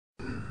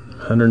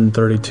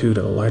132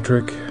 to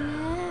electric.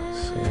 Let's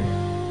see.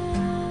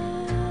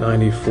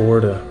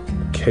 94 to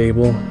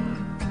cable.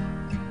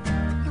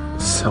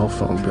 Cell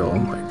phone bill, oh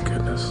my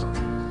goodness.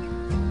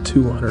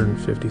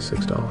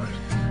 $256.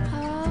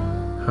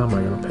 How am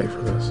I going to pay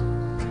for this?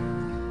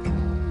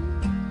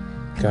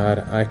 God,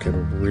 I could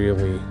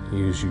really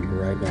use you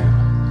right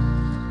now.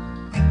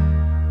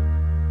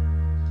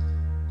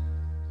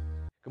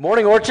 Good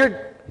morning,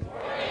 Orchard.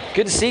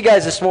 Good to see you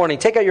guys this morning.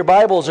 Take out your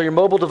Bibles or your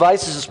mobile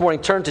devices this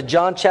morning. Turn to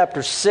John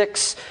chapter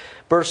 6,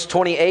 verse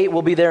 28.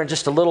 We'll be there in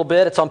just a little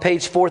bit. It's on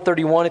page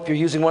 431. If you're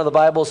using one of the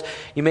Bibles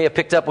you may have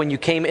picked up when you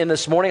came in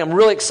this morning. I'm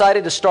really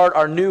excited to start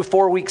our new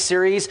 4-week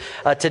series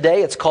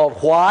today. It's called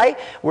Why.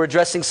 We're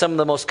addressing some of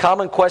the most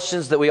common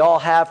questions that we all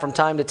have from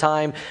time to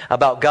time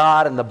about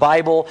God and the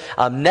Bible.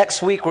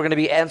 Next week, we're going to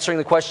be answering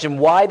the question,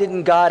 why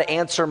didn't God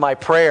answer my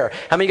prayer?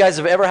 How many of you guys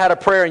have ever had a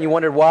prayer and you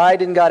wondered, why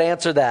didn't God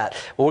answer that?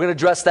 Well, we're going to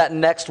address that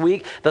next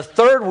week. The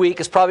third week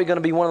is probably going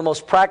to be one of the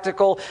most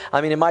practical.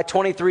 In my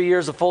 23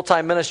 years of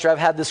full-time ministry, I've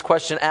had this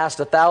question asked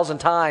 1,000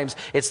 times.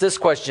 It's this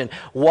question: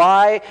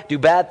 why do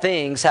bad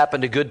things happen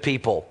to good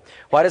people?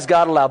 Why does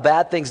God allow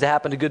bad things to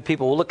happen to good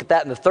people? We'll look at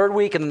that in the third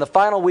week, and then the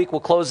final week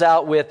we'll close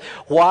out with,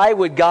 why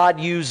would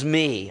God use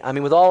me?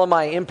 With all of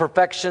my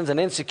imperfections and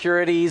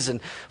insecurities and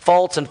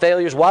faults and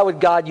failures, why would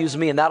God use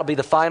me? And that'll be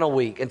the final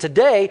week. And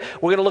today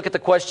we're going to look at the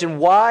question,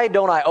 why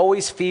don't I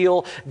always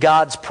feel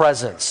God's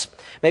presence?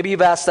 Maybe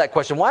you've asked that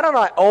question. Why don't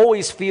I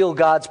always feel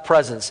God's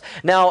presence?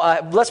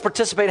 Now, let's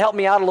participate. Help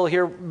me out a little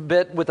here a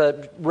bit with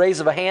a raise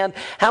of a hand.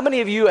 How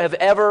many of you have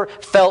ever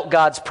felt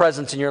God's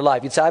presence in your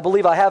life? You'd say, I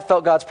believe I have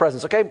felt God's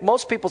presence. Okay,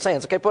 most people's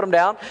hands. Okay, put them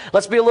down.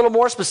 Let's be a little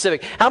more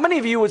specific. How many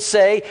of you would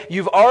say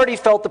you've already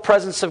felt the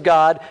presence of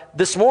God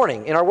this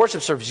morning in our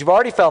worship service? You've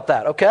already felt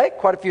that. Okay,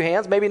 quite a few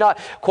hands. Maybe not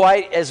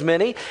quite as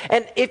many.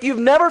 And if you've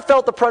never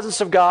felt the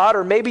presence of God,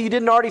 or maybe you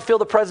didn't already feel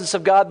the presence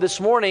of God this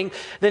morning,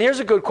 then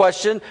here's a good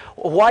question.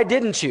 Why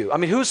didn't you?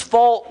 Whose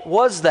fault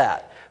was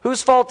that?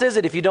 Whose fault is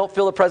it if you don't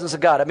feel the presence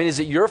of God? Is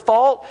it your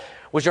fault?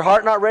 Was your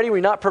heart not ready? Were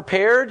you not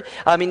prepared?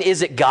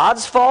 Is it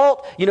God's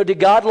fault? Did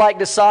God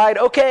decide,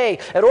 okay,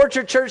 at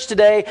Orchard Church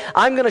today,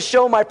 I'm going to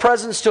show my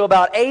presence to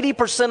about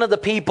 80% of the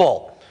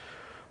people,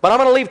 but I'm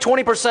going to leave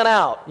 20%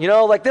 out.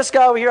 Like this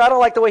guy over here, I don't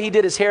like the way he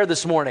did his hair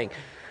this morning,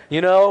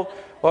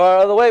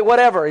 or the way,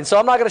 whatever. And so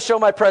I'm not going to show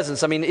my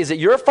presence. Is it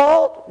your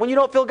fault when you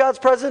don't feel God's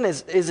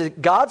presence? Is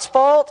it God's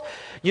fault?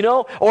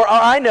 Or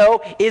I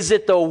know, is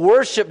it the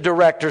worship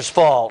director's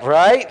fault,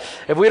 right?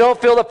 If we don't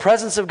feel the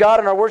presence of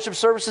God in our worship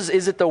services,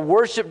 is it the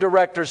worship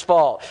director's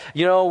fault?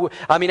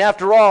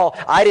 After all,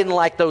 I didn't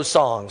like those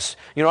songs.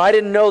 I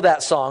didn't know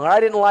that song, or I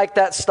didn't like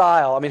that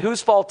style.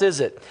 Whose fault is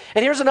it?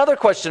 And here's another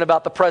question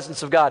about the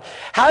presence of God.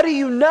 How do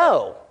you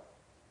know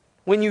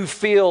when you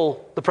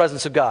feel the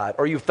presence of God,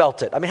 or you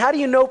felt it? How do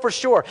you know for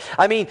sure?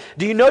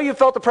 Do you know you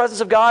felt the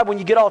presence of God when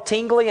you get all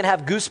tingly and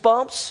have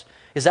goosebumps?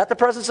 Is that the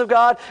presence of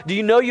God? Do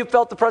you know you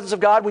felt the presence of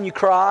God when you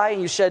cry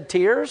and you shed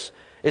tears?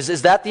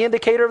 Is that the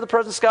indicator of the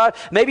presence of God?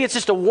 Maybe it's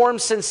just a warm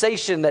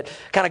sensation that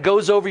kind of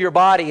goes over your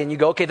body and you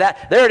go, okay,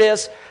 there it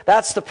is.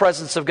 That's the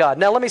presence of God.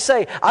 Now let me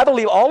say, I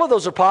believe all of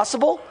those are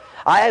possible.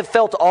 I have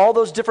felt all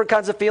those different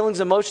kinds of feelings,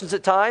 emotions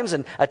at times,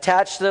 and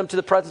attached them to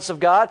the presence of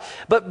God.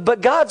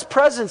 But God's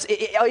presence,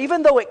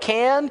 even though it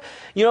can,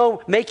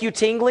 make you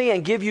tingly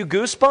and give you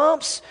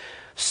goosebumps,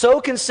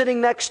 so can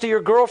sitting next to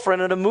your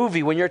girlfriend in a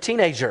movie when you're a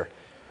teenager.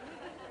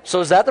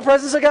 So is that the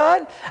presence of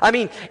God?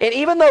 And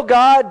even though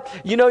God,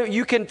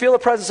 you can feel the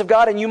presence of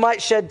God and you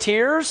might shed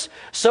tears,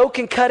 so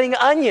can cutting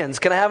onions.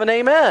 Can I have an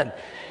amen?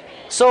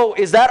 So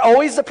is that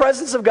always the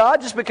presence of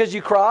God just because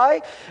you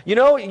cry?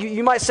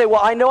 You might say, well,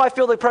 I know I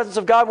feel the presence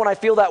of God when I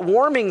feel that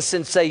warming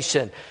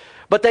sensation.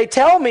 But they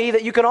tell me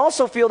that you can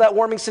also feel that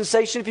warming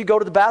sensation if you go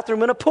to the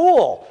bathroom in a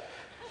pool.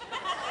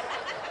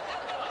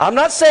 I'm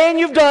not saying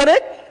you've done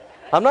it.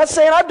 I'm not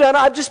saying I've done it.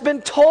 I've just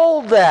been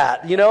told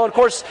that. And of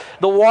course,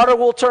 the water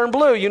will turn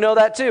blue. You know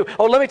that too.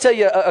 Oh, let me tell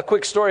you a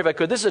quick story if I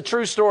could. This is a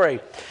true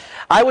story.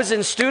 I was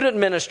in student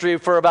ministry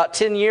for about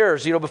 10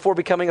 years, before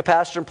becoming a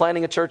pastor and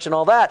planning a church and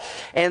all that.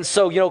 And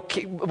so,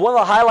 one of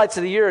the highlights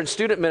of the year in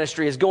student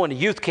ministry is going to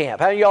youth camp.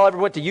 How many of y'all ever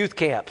went to youth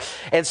camp?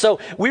 And so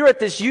we were at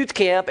this youth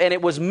camp, and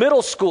it was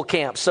middle school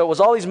camp. So it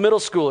was all these middle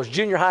schoolers,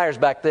 junior hires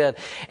back then.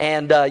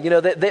 And,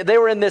 they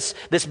were in this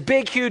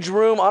big, huge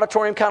room,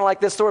 auditorium kind of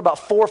like this. There were about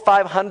 400 or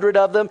 500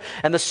 of them.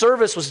 And the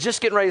service was just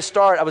getting ready to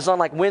start. I was on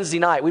Wednesday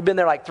night. We'd been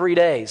there 3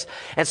 days.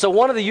 And so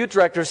one of the youth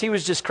directors, he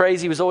was just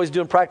crazy. He was always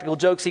doing practical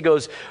jokes. He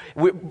goes,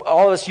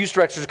 all of us youth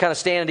directors are kind of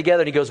standing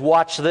together, and he goes,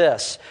 watch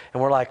this.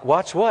 And we're like,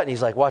 watch what? And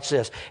he's like, watch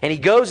this. And he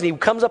goes and he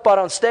comes up out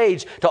on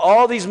stage to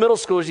all these middle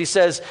schoolers. He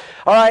says,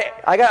 all right,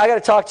 I got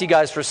to talk to you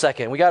guys for a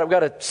second. We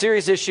got a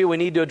serious issue we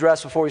need to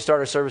address before we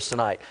start our service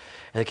tonight.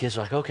 And the kids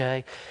are like,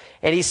 okay.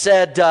 And he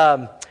said,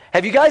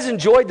 have you guys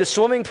enjoyed the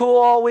swimming pool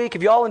all week?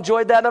 Have you all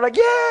enjoyed that? And they're like,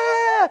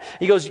 yeah.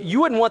 He goes,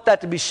 you wouldn't want that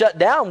to be shut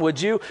down,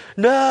 would you?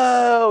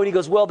 No. And he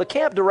goes, well, the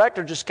camp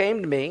director just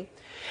came to me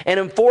and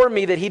informed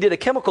me that he did a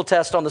chemical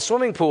test on the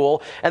swimming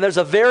pool, and there's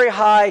a very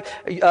high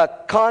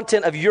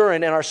content of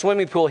urine in our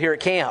swimming pool here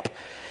at camp.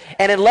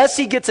 And unless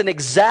he gets an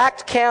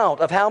exact count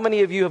of how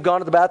many of you have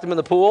gone to the bathroom in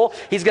the pool,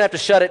 he's going to have to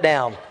shut it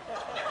down.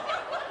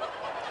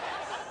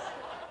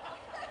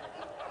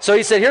 So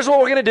he said, here's what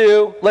we're going to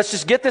do. Let's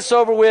just get this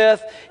over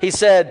with. He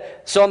said,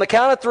 so on the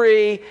count of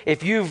three,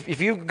 if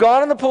you've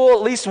gone in the pool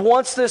at least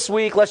once this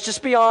week, let's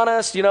just be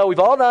honest. You know, we've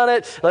all done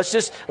it. Let's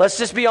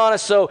just be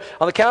honest. So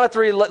on the count of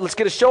three, let's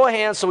get a show of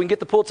hands so we can get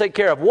the pool taken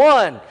care of.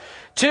 1,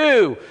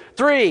 2,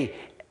 3.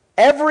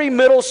 Every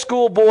middle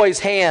school boy's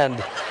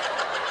hand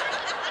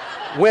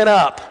went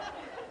up.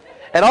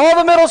 And all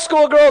the middle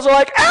school girls are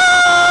like,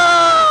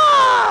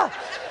 ah!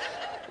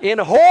 In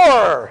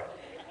horror.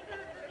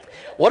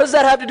 What does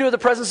that have to do with the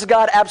presence of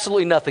God?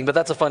 Absolutely nothing, but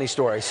that's a funny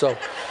story. So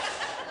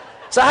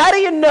how do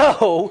you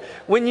know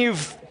when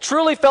you've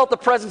truly felt the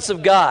presence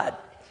of God?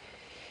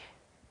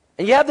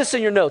 And you have this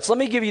in your notes. Let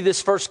me give you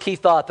this first key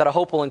thought that I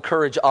hope will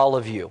encourage all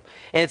of you.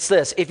 And it's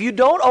this. If you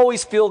don't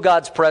always feel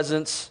God's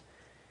presence,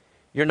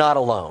 you're not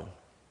alone.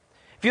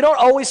 If you don't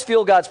always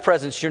feel God's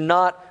presence, you're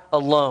not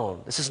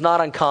alone. This is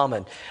not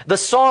uncommon. The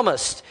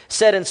psalmist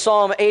said in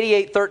Psalm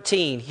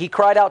 88:13, he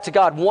cried out to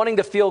God, wanting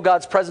to feel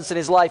God's presence in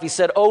his life. He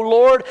said, "O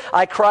Lord,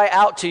 I cry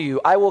out to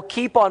you. I will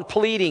keep on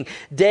pleading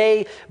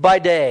day by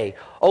day."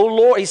 Oh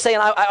Lord, he's saying,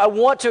 I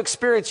want to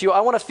experience you.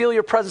 I want to feel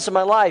your presence in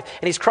my life.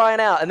 And he's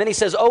crying out. And then he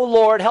says, "Oh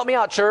Lord, help me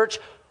out, church."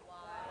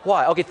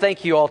 Why? Okay,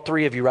 thank you, all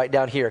three of you right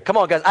down here. Come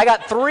on, guys. I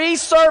got 3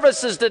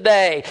 services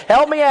today.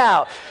 Help me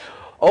out.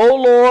 Oh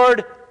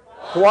Lord,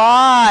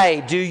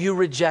 why do you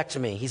reject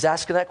me? He's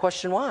asking that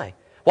question, why?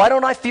 Why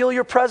don't I feel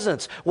your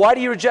presence? Why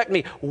do you reject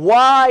me?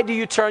 Why do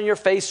you turn your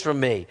face from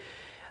me?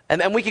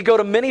 And we could go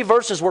to many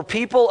verses where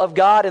people of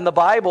God in the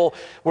Bible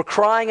were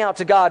crying out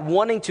to God,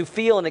 wanting to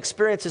feel and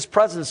experience His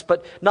presence,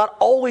 but not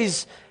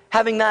always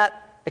having that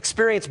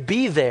experience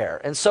be there.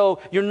 And so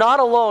you're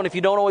not alone if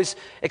you don't always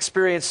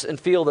experience and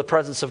feel the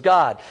presence of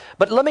God.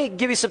 But let me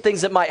give you some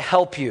things that might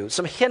help you,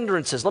 some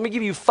hindrances. Let me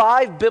give you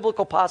 5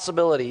 biblical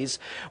possibilities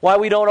why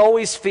we don't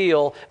always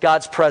feel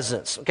God's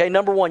presence. Okay,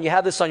 number 1, you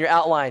have this on your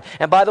outline.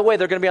 And by the way,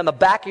 they're going to be on the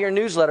back of your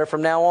newsletter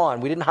from now on.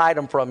 We didn't hide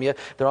them from you.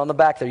 They're on the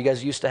back there. You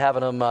guys are used to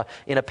having them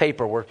in a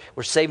paper.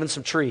 We're saving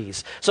some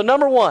trees. So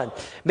number 1,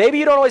 maybe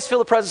you don't always feel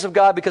the presence of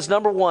God because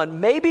number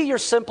 1, maybe you're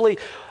simply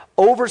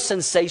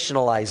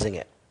over-sensationalizing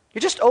it. You're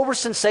just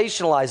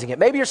over-sensationalizing it.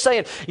 Maybe you're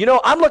saying, you know,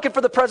 I'm looking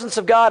for the presence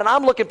of God and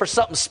I'm looking for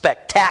something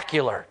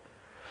spectacular.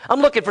 I'm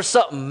looking for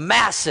something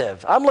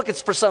massive. I'm looking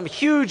for some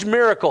huge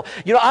miracle.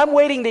 You know, I'm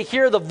waiting to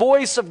hear the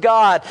voice of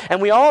God. And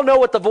we all know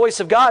what the voice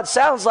of God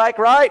sounds like,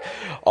 right?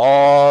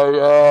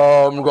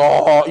 I am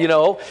God, you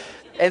know.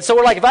 And so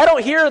we're like, if I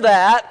don't hear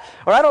that,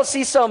 or I don't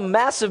see some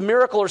massive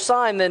miracle or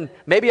sign, then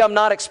maybe I'm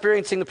not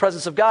experiencing the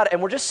presence of God,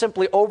 and we're just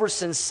simply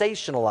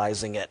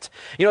over-sensationalizing it.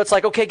 You know, it's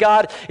like, okay,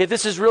 God, if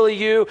this is really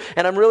you,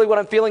 and what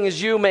I'm feeling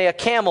is you, may a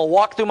camel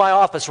walk through my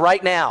office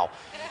right now.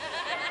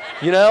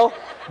 You know?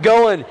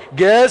 Going,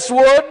 guess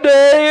what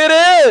day it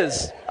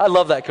is? I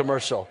love that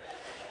commercial.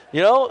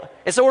 You know?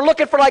 And so we're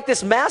looking for like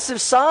this massive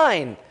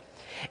sign.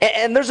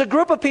 And there's a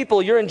group of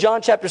people, you're in John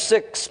chapter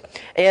 6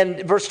 and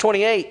verse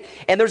 28,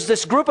 and there's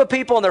this group of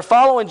people and they're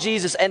following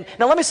Jesus. And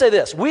now let me say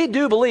this, we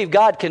do believe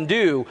God can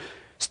do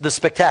the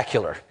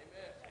spectacular.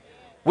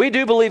 We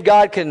do believe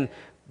God can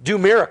do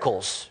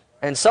miracles.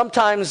 And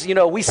sometimes, you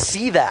know, we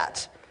see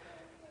that.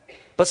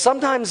 But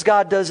sometimes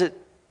God does it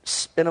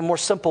in a more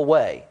simple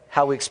way,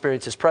 how we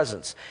experience His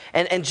presence.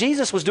 And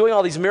Jesus was doing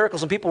all these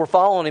miracles and people were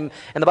following Him.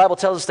 And the Bible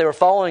tells us they were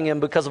following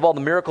Him because of all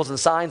the miracles and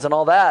signs and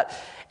all that.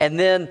 And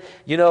then,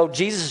 you know,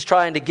 Jesus is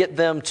trying to get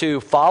them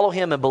to follow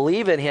Him and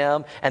believe in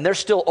Him. And they're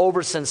still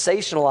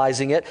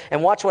over-sensationalizing it.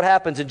 And watch what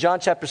happens in John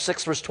chapter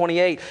 6, verse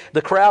 28.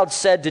 The crowd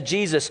said to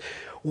Jesus,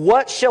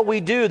 "What shall we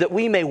do that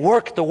we may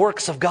work the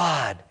works of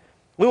God?"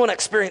 We want to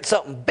experience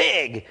something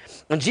big.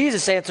 And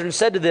Jesus answered and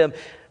said to them,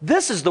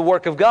 "This is the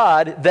work of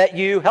God, that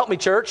you," help me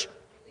church,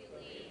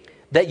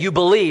 "that you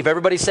believe."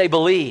 Everybody say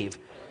believe.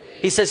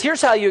 He says,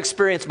 here's how you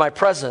experience my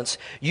presence.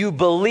 You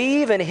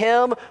believe in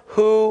Him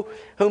whom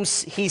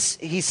he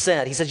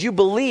sent. He says, you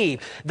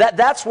believe.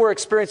 That's where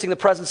experiencing the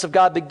presence of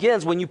God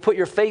begins, when you put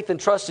your faith and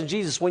trust in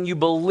Jesus, when you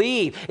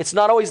believe. It's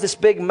not always this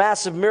big,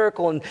 massive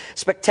miracle and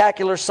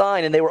spectacular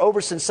sign, and they were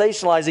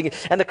over-sensationalizing it,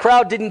 and the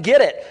crowd didn't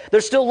get it. They're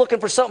still looking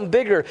for something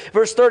bigger.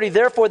 Verse 30,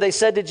 therefore they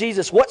said to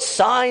Jesus, "What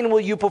sign will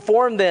you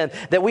perform then,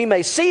 that we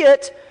may see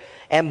it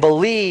and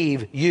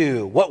believe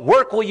you?" What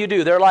work will you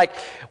do? They're like,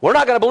 we're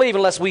not going to believe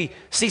unless we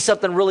see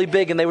something really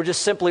big. And they were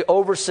just simply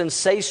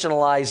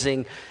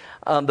over-sensationalizing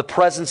the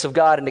presence of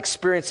God and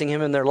experiencing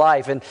Him in their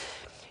life. And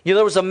you know,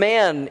 there was a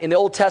man in the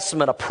Old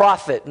Testament, a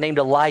prophet named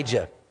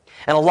Elijah.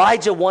 And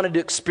Elijah wanted to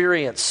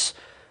experience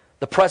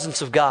the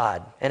presence of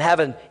God and have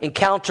an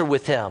encounter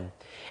with Him.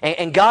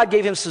 And God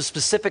gave him some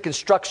specific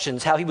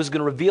instructions how He was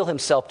going to reveal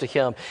Himself to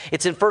him.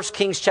 It's in 1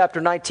 Kings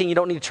chapter 19. You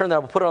don't need to turn there.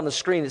 I'll put it on the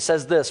screen. It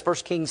says this,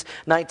 1 Kings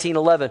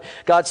 19:11.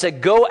 God said,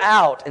 "Go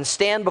out and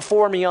stand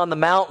before me on the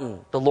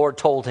mountain," the Lord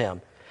told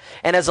him.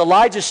 And as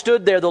Elijah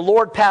stood there, the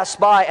Lord passed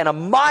by, and a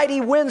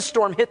mighty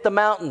windstorm hit the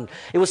mountain.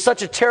 It was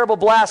such a terrible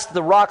blast that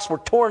the rocks were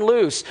torn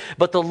loose,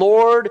 but the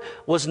Lord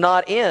was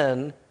not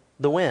in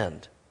the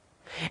wind.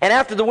 And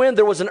after the wind,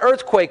 there was an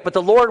earthquake, but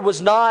the Lord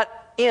was not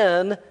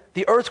in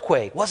the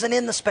earthquake, wasn't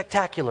in the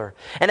spectacular.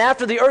 And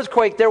after the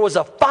earthquake, there was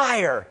a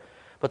fire,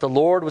 but the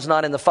Lord was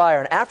not in the fire.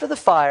 And after the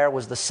fire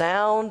was the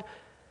sound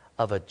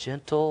of a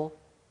gentle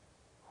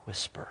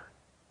whisper.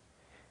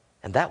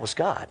 And that was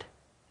God.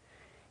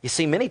 You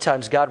see, many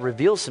times God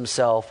reveals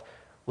himself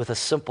with a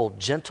simple,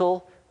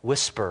 gentle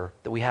whisper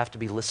that we have to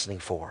be listening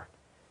for.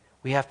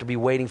 We have to be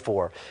waiting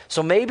for.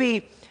 So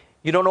maybe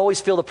you don't always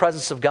feel the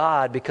presence of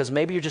God because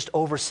maybe you're just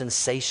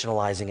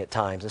over-sensationalizing at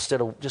times instead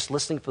of just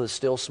listening for the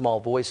still small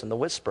voice and the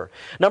whisper.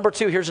 Number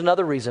two, here's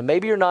another reason.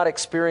 Maybe you're not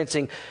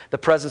experiencing the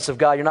presence of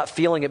God. You're not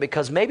feeling it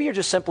because maybe you're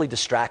just simply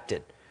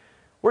distracted.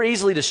 We're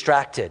easily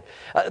distracted.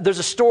 There's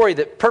a story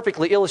that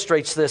perfectly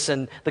illustrates this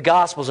in the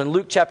Gospels. In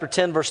Luke chapter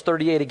 10, verse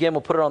 38, again,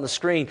 we'll put it on the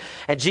screen.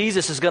 And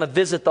Jesus is going to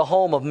visit the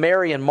home of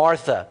Mary and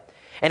Martha.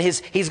 And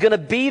he's going to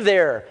be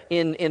there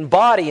in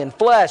body and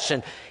flesh,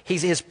 and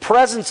his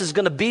presence is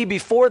going to be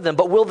before them.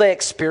 But will they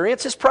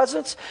experience his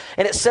presence?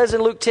 And it says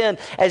in Luke 10,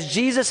 as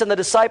Jesus and the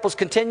disciples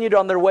continued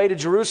on their way to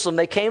Jerusalem,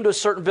 they came to a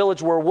certain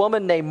village where a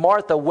woman named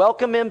Martha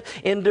welcomed him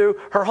into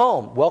her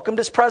home, welcomed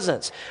his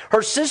presence.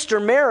 Her sister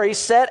Mary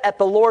sat at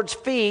the Lord's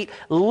feet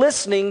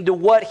listening to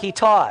what he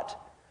taught.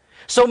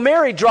 So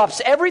Mary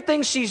drops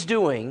everything she's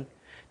doing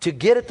to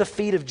get at the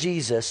feet of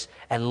Jesus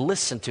and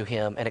listen to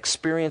him and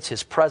experience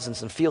his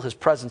presence and feel his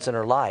presence in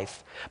her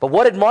life. But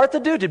what did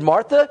Martha do? Did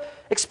Martha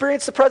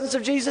experience the presence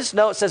of Jesus?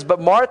 No, it says, but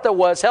Martha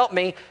was, help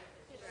me,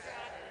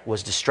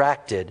 was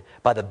distracted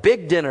by the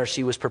big dinner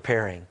she was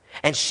preparing.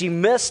 And she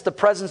missed the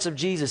presence of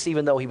Jesus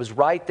even though he was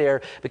right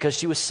there because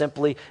she was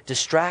simply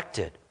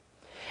distracted.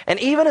 And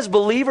even as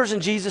believers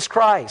in Jesus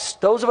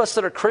Christ, those of us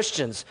that are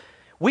Christians,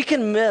 we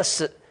can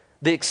miss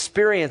the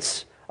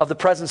experience of the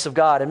presence of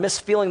God and miss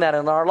feeling that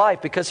in our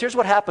life, because here's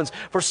what happens.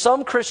 For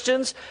some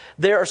Christians,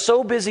 they are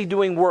so busy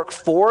doing work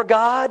for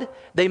God,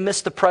 they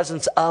miss the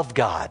presence of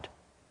God.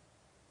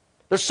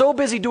 They're so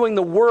busy doing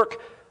the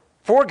work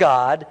for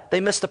God, they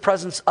miss the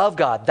presence of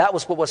God. That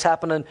was what was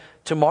happening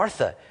to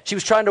Martha. She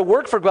was trying to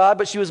work for God,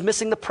 but she was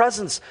missing the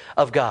presence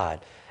of God.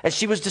 And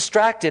she was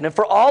distracted. And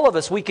for all of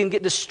us, we can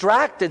get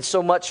distracted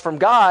so much from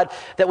God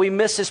that we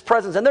miss his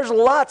presence. And there's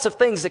lots of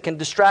things that can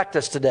distract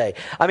us today.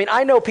 I mean,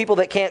 I know people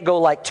that can't go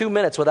like 2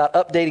 minutes without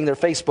updating their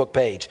Facebook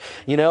page.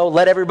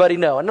 Let everybody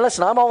know. And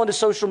listen, I'm all into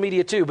social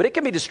media too, but it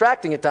can be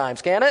distracting at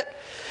times, can't it?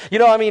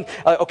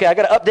 Okay, I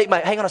got to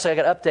update hang on a second,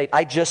 I got to update.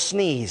 I just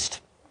sneezed.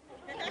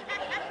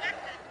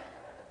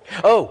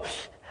 Oh,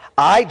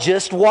 I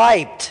just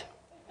wiped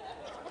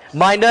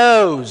my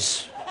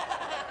nose.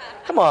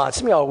 Come on,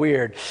 some of y'all are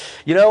weird.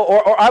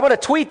 Or I'm going to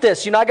tweet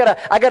this. I got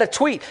to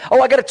tweet.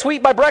 Oh, I got to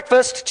tweet my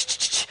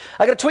breakfast.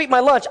 I got to tweet my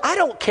lunch. I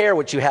don't care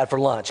what you had for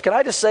lunch. Can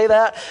I just say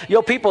that?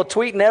 People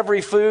tweeting every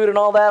food and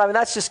all that. I mean,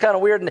 that's just kind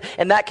of weird,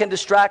 and that can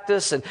distract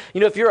us. And,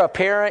 if you're a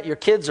parent, your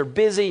kids are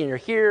busy, and you're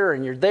here,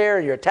 and you're there,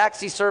 and you're a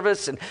taxi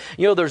service, and,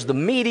 there's the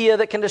media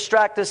that can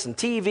distract us, and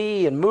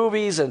TV, and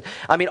movies, and,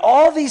 I mean,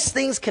 all these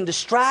things can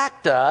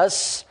distract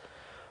us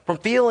from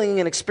feeling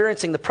and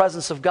experiencing the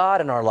presence of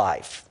God in our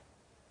life.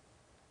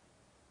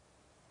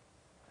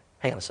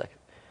 Hang on a second.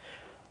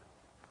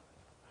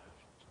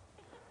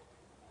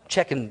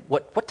 Checking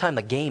what time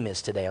the game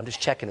is today. I'm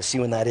just checking to see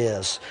when that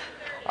is.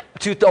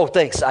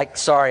 Thanks.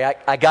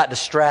 I got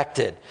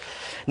distracted.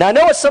 Now, I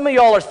know what some of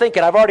y'all are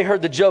thinking. I've already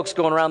heard the jokes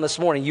going around this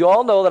morning. You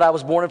all know that I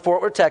was born in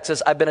Fort Worth,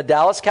 Texas. I've been a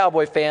Dallas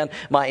Cowboy fan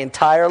my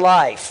entire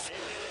life.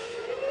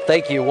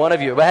 Thank you, one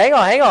of you. But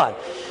hang on.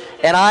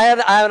 And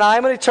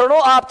I'm an eternal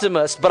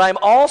optimist, but I'm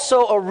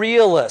also a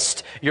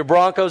realist. Your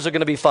Broncos are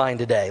going to be fine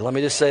today. Let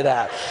me just say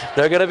that.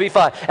 They're going to be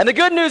fine. And the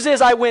good news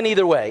is I win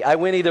either way.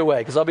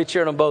 Because I'll be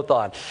cheering them both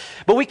on.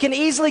 But we can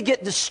easily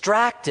get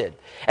distracted.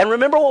 And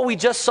remember what we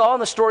just saw in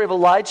the story of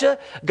Elijah?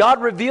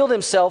 God revealed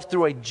himself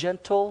through a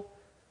gentle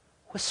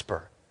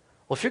whisper.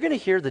 Well, if you're going to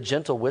hear the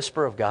gentle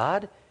whisper of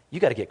God, you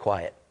got to get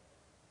quiet.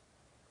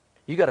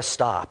 You got to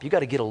stop. You got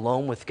to get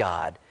alone with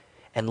God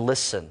and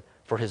listen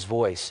for his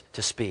voice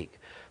to speak.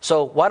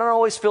 So why don't I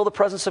always feel the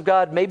presence of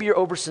God? Maybe you're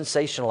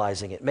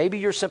over-sensationalizing it. Maybe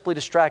you're simply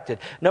distracted.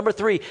 Number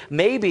three,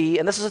 maybe,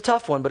 and this is a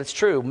tough one, but it's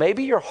true,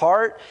 maybe your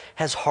heart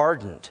has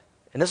hardened.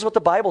 And this is what the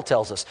Bible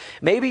tells us.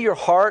 Maybe your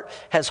heart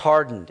has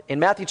hardened. In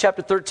Matthew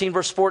chapter 13,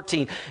 verse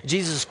 14,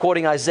 Jesus is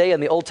quoting Isaiah in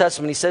the Old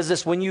Testament. He says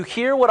this, when you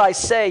hear what I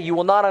say, you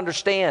will not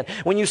understand.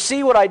 When you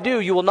see what I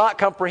do, you will not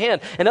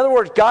comprehend. In other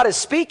words, God is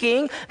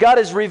speaking, God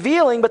is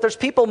revealing, but there's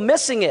people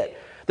missing it.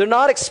 They're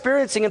not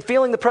experiencing and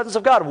feeling the presence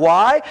of God.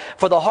 Why?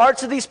 For the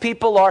hearts of these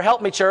people are,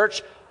 help me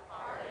church,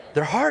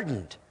 they're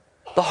hardened.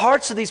 The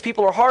hearts of these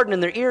people are hardened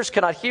and their ears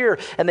cannot hear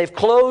and they've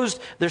closed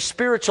their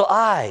spiritual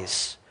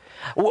eyes.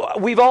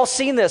 We've all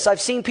seen this. I've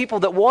seen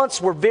people that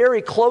once were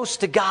very close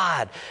to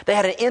God. They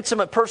had an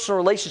intimate personal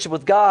relationship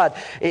with God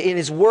in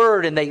his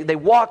word and they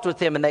walked with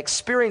him and they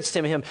experienced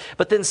him.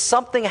 But then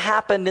something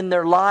happened in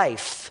their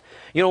life.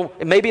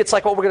 Maybe it's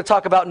like what we're going to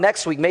talk about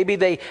next week. Maybe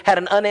they had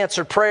an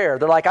unanswered prayer.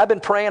 They're like, I've been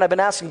praying, I've been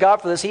asking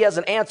God for this. He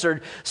hasn't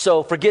answered,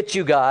 so forget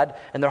you, God.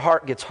 And their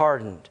heart gets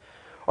hardened.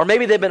 Or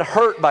maybe they've been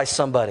hurt by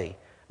somebody.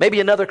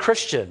 Maybe another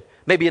Christian.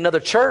 Maybe another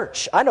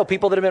church. I know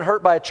people that have been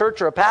hurt by a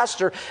church or a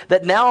pastor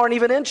that now aren't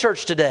even in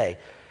church today.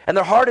 And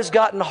their heart has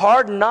gotten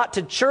hardened not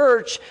to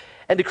church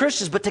and to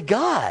Christians, but to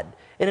God.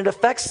 And it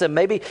affects them.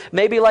 Maybe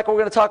like we're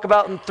going to talk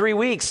about in 3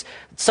 weeks,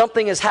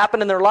 something has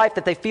happened in their life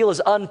that they feel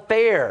is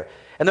unfair.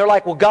 And they're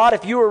like, well, God,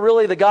 if you were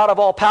really the God of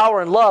all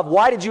power and love,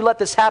 why did you let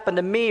this happen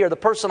to me or the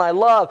person I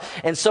love?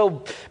 And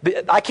so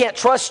I can't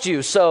trust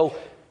you. So,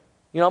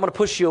 I'm going to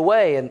push you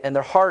away. And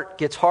their heart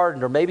gets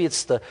hardened. Or maybe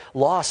it's the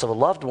loss of a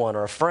loved one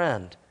or a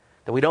friend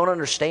that we don't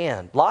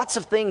understand. Lots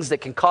of things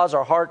that can cause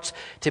our hearts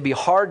to be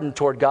hardened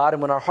toward God.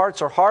 And when our hearts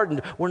are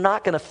hardened, we're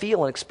not going to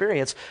feel and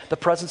experience the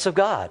presence of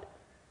God.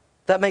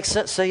 That makes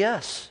sense? Say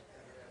yes.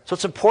 So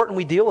it's important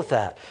we deal with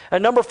that.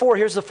 And number 4,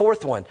 here's the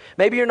 4th one.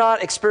 Maybe you're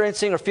not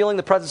experiencing or feeling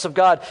the presence of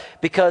God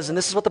because, and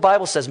this is what the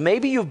Bible says,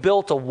 maybe you've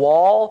built a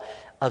wall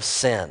of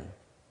sin.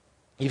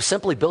 You've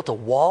simply built a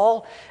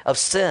wall of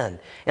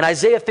sin. In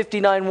Isaiah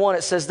 59:1,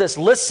 it says this,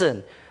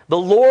 listen, the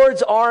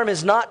Lord's arm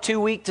is not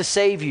too weak to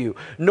save you,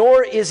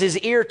 nor is his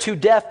ear too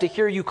deaf to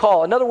hear you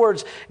call. In other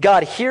words,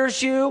 God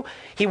hears you.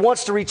 He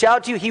wants to reach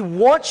out to you. He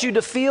wants you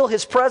to feel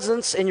his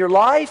presence in your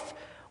life.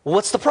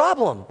 What's the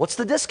problem? What's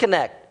the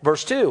disconnect?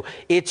 Verse 2,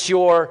 it's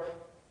your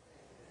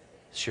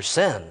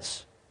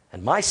sins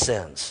and my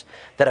sins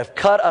that have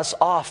cut us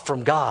off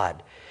from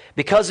God.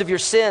 Because of your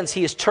sins,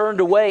 he has turned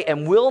away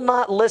and will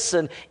not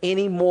listen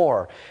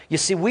anymore. You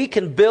see, we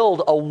can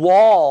build a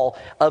wall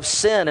of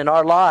sin in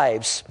our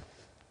lives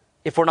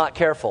if we're not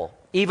careful,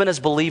 even as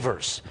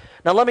believers.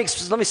 Now, let me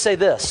say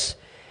this.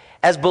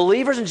 As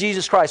believers in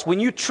Jesus Christ,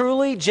 when you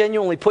truly,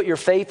 genuinely put your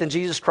faith in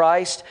Jesus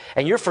Christ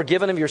and you're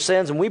forgiven of your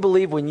sins, and we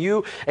believe when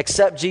you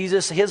accept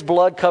Jesus, his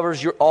blood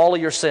covers all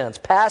of your sins,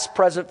 past,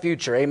 present,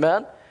 future.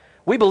 Amen?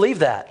 We believe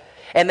that.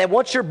 And then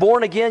once you're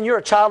born again, you're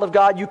a child of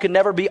God, you can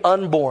never be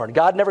unborn.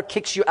 God never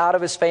kicks you out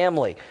of his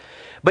family.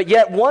 But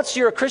yet, once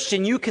you're a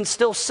Christian, you can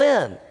still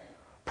sin.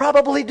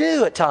 Probably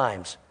do at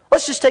times.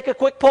 Let's just take a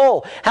quick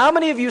poll. How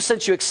many of you,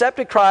 since you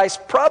accepted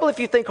Christ, probably if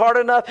you think hard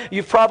enough,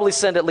 you've probably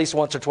sinned at least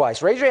once or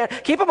twice? Raise your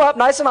hand. Keep them up,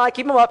 nice and high.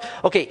 Keep them up.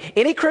 Okay,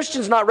 any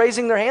Christians not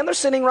raising their hand, they're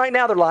sinning right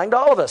now. They're lying to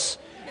all of us.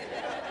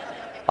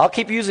 I'll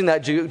keep using that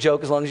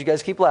joke as long as you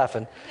guys keep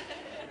laughing.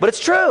 But it's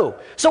true.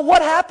 So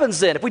what happens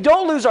then? If we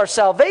don't lose our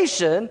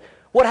salvation,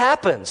 what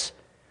happens?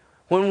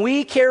 When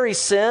we carry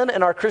sin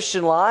in our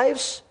Christian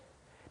lives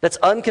that's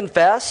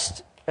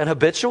unconfessed and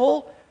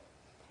habitual,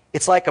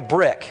 it's like a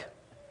brick.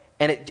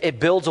 And it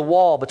builds a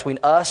wall between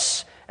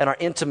us and our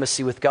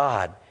intimacy with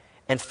God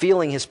and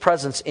feeling his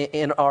presence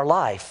in our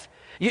life.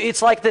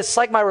 It's like this. It's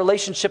like my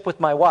relationship with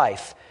my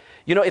wife.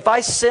 If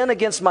I sin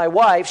against my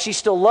wife, she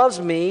still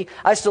loves me.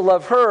 I still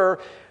love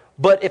her.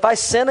 But if I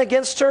sin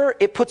against her,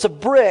 it puts a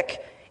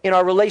brick in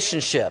our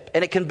relationship.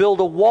 And it can build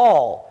a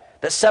wall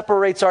that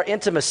separates our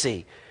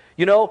intimacy.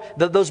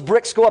 Those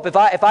bricks go up. If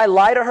I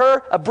lie to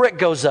her, a brick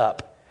goes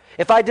up.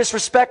 If I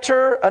disrespect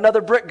her,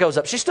 another brick goes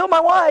up. She's still my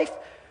wife.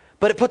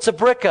 But it puts a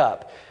brick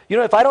up.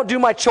 If I don't do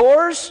my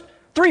chores,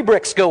 3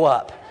 bricks go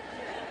up.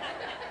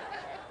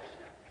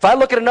 If I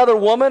look at another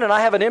woman and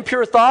I have an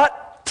impure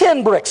thought,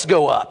 10 bricks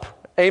go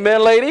up.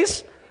 Amen,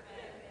 ladies?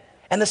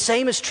 And the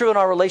same is true in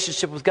our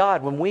relationship with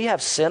God. When we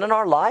have sin in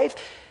our life,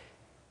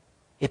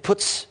 it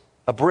puts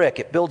a brick,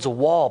 it builds a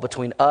wall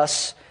between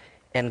us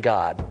and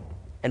God.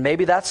 And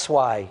maybe that's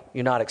why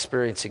you're not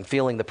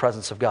feeling the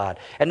presence of God.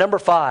 And number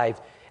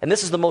 5, and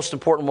this is the most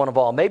important one of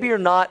all, maybe you're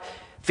not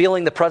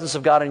feeling the presence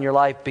of God in your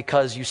life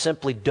because you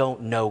simply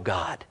don't know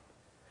God.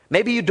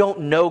 Maybe you don't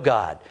know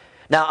God.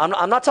 Now,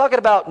 I'm not talking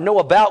about know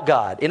about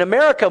God. In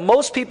America,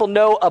 most people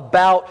know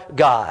about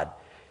God.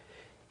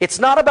 It's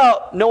not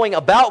about knowing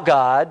about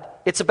God.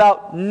 It's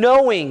about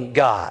knowing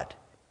God.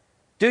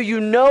 Do you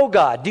know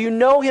God? Do you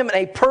know him in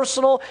a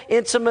personal,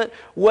 intimate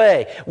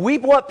way? We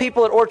want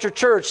people at Orchard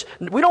Church,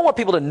 we don't want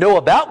people to know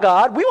about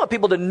God. We want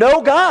people to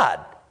know God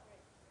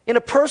in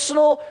a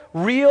personal,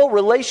 real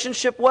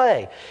relationship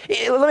way.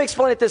 Let me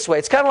explain it this way.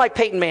 It's kind of like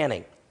Peyton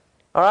Manning.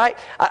 All right?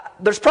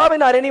 There's probably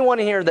not anyone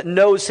here that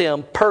knows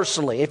him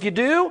personally. If you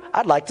do,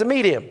 I'd like to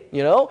meet him,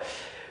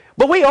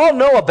 But we all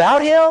know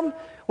about him.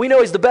 We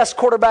know he's the best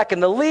quarterback in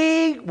the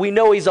league. We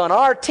know he's on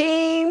our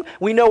team.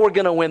 We know we're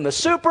going to win the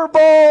Super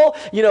Bowl.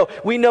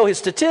 We know his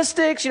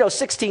statistics,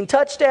 16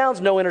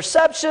 touchdowns, no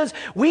interceptions.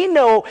 We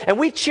know, and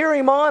we cheer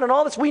him on and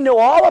all this. We know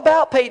all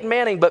about Peyton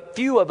Manning, but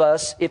few of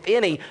us, if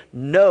any,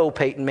 know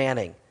Peyton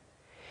Manning.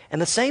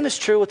 And the same is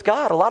true with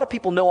God. A lot of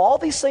people know all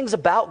these things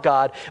about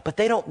God, but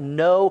they don't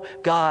know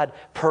God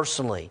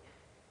personally.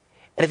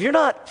 And if you're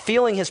not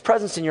feeling his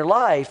presence in your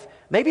life,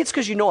 maybe it's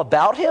because you know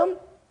about him,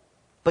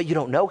 but you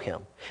don't know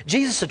him.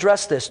 Jesus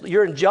addressed this.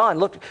 You're in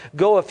John.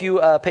 Go a few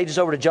pages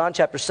over to John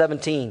chapter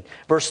 17,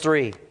 verse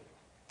 3.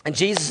 And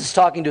Jesus is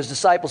talking to his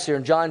disciples here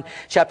in John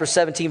chapter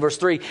 17, verse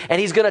 3.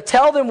 And he's going to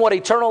tell them what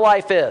eternal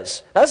life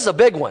is. Now, this is a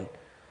big one.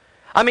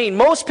 I mean,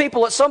 most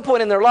people at some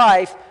point in their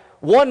life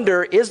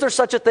wonder, is there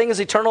such a thing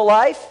as eternal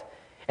life?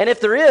 And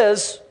if there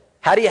is,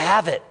 how do you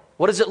have it?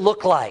 What does it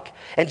look like?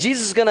 And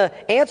Jesus is going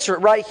to answer it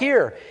right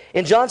here.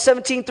 In John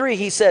 17:3,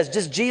 he says,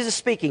 just Jesus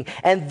speaking,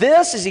 and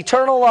this is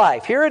eternal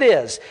life. Here it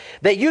is,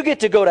 that you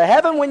get to go to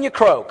heaven when you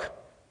croak.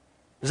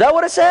 Is that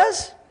what it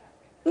says?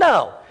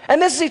 No.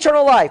 And this is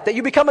eternal life, that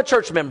you become a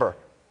church member.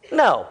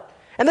 No.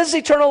 And this is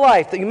eternal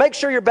life, that you make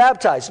sure you're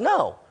baptized.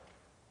 No.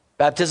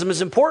 Baptism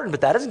is important,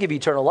 but that doesn't give you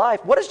eternal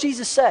life. What does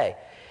Jesus say?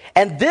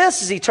 And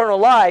this is eternal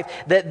life,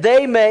 that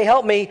they may,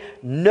 help me,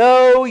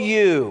 know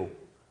you.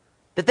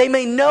 That they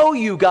may know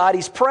you, God.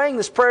 He's praying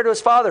this prayer to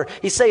his Father.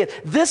 He's saying,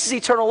 this is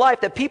eternal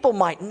life, that people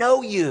might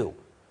know you.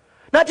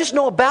 Not just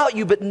know about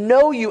you, but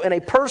know you in a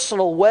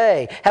personal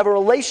way. Have a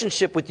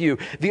relationship with you.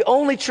 The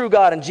only true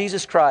God in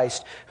Jesus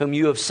Christ, whom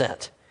you have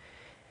sent.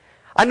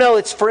 I know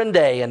it's Friend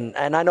Day, and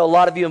I know a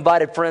lot of you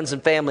invited friends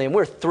and family, and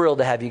we're thrilled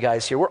to have you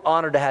guys here. We're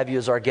honored to have you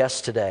as our guests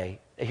today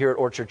here at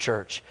Orchard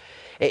Church.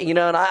 You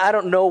know, and I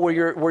don't know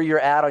where you're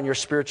at on your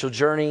spiritual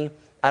journey.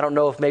 I don't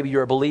know if maybe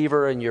you're a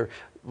believer and you're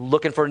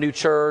looking for a new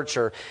church,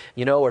 or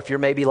or if you're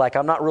maybe like,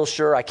 I'm not real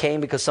sure. I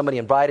came because somebody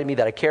invited me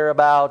that I care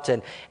about,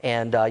 and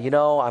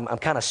I'm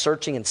kind of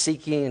searching and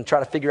seeking and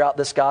trying to figure out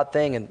this God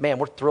thing. And man,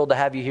 we're thrilled to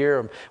have you here,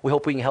 and we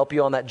hope we can help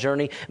you on that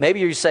journey. Maybe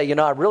you say, I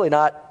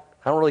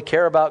don't really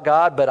care about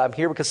God, but I'm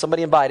here because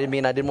somebody invited me,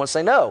 and I didn't want to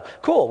say no.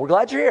 Cool, we're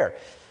glad you're here.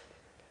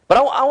 But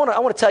I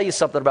want to tell you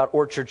something about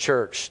Orchard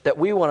Church, that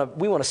we want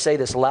to say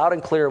this loud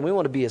and clear, and we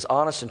want to be as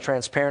honest and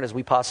transparent as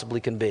we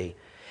possibly can be.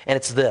 And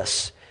it's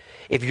this.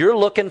 If you're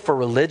looking for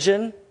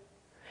religion,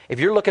 if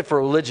you're looking for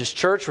a religious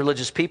church,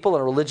 religious people,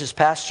 and a religious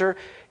pastor,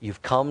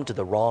 you've come to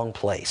the wrong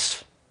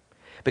place.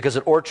 Because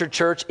at Orchard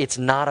Church, it's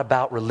not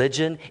about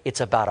religion, it's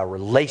about a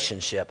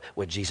relationship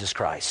with Jesus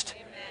Christ.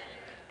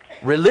 Amen.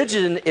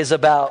 Religion is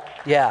about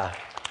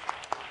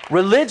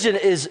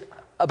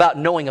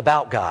knowing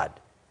about God.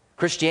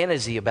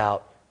 Christianity is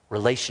about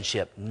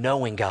relationship,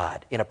 knowing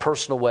God in a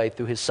personal way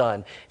through his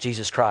Son,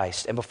 Jesus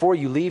Christ. And before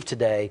you leave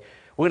today,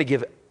 we're going to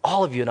give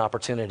all of you an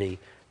opportunity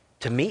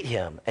to meet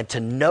him and to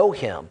know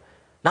him,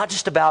 not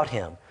just about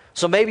him.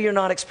 So maybe you're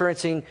not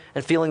experiencing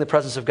and feeling the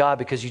presence of God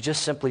because you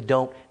just simply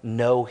don't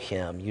know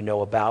him. You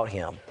know about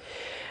him.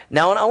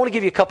 Now, I want to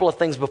give you a couple of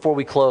things before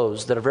we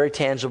close that are very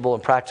tangible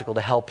and practical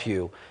to help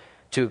you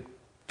to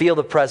feel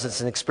the presence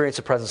and experience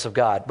the presence of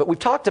God. But we've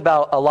talked a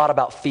lot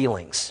about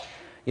feelings.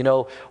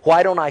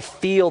 Why don't I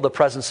feel the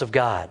presence of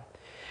God?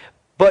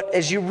 But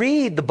as you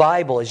read the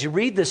Bible, as you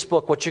read this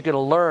book, what you're going to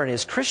learn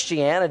is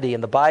Christianity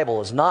in the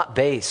Bible is not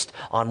based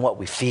on what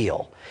we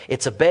feel.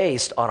 It's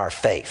based on our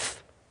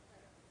faith.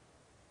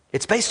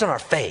 It's based on our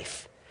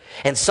faith.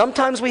 And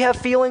sometimes we have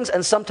feelings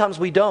and sometimes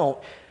we don't,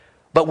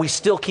 but we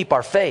still keep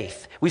our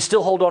faith. We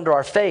still hold on to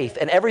our faith.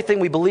 And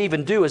everything we believe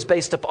and do is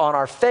based upon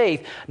our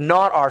faith,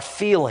 not our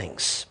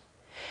feelings.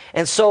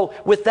 And so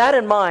with that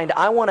in mind,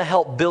 I want to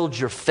help build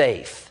your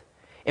faith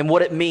and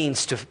what it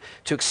means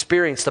to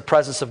experience the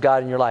presence of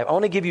God in your life. I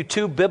want to give you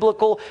two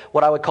biblical,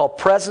 what I would call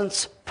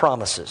presence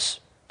promises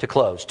to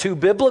close. Two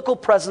biblical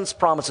presence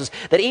promises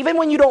that even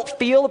when you don't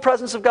feel the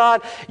presence of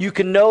God, you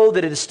can know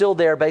that it is still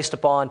there based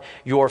upon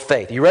your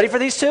faith. You ready for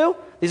these two?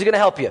 These are going to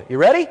help you. You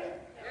ready?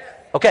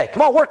 Okay,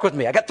 come on, work with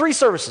me. I got 3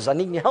 services. I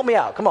need you to help me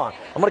out. Come on.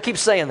 I'm going to keep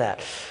saying that.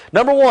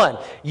 Number 1,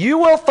 you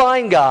will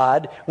find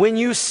God when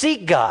you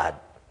seek God.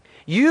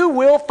 You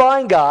will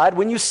find God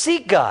when you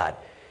seek God.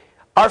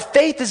 Our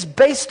faith is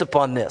based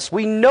upon this.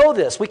 We know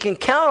this. We can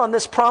count on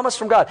this promise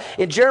from God.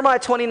 In Jeremiah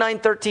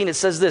 29:13, it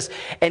says this,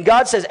 and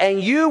God says, and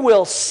you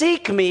will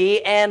seek me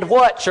and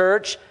what,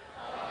 church?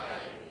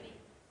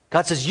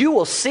 God says, you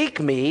will seek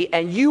me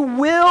and you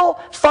will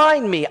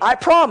find me. I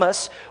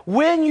promise,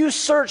 when you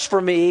search for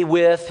me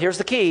with, here's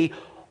the key,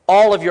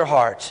 all of your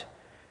heart.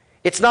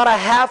 It's not a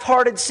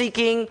half-hearted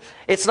seeking.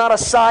 It's not a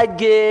side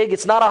gig.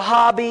 It's not a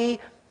hobby.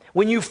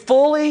 When you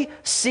fully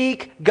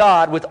seek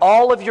God with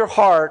all of your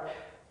heart,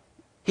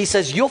 he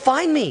says, you'll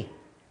find me.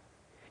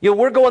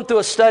 We're going through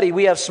a study.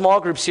 We have small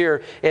groups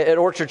here at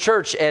Orchard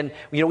Church, and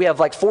we have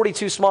like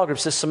 42 small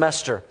groups this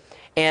semester.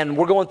 And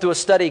we're going through a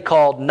study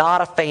called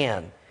Not a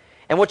Fan.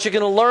 And what you're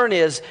going to learn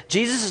is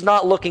Jesus is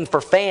not looking for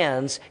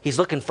fans. He's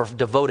looking for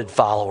devoted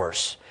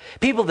followers.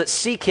 People that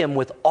seek him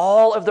with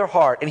all of their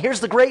heart. And here's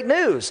the great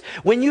news.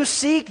 When you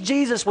seek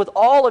Jesus with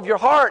all of your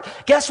heart,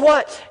 guess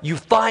what? You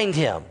find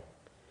him.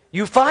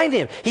 You find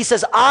him. He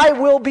says, I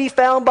will be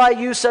found by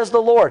you, says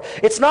the Lord.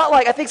 It's not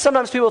like, I think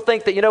sometimes people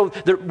think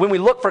that, when we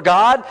look for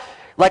God,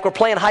 like we're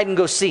playing hide and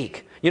go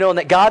seek. And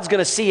that God's going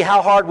to see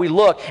how hard we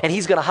look, and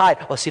he's going to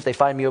hide. Let's see if they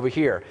find me over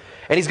here.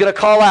 And he's going to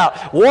call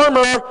out,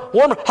 warmer,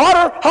 warmer,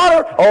 hotter,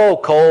 hotter. Oh,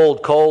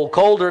 cold, cold,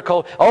 colder,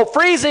 cold. Oh,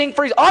 freezing,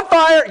 freezing, on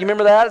fire. You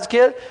remember that as a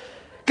kid?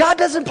 God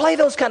doesn't play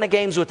those kind of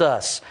games with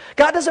us.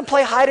 God doesn't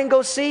play hide and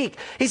go seek.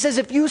 He says,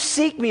 if you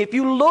seek me, if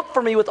you look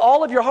for me with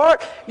all of your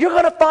heart, you're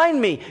going to find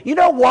me. You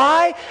know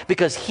why?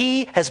 Because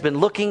he has been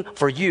looking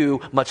for you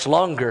much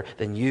longer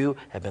than you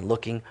have been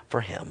looking for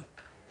him.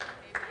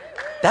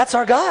 That's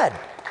our God.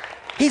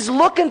 He's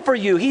looking for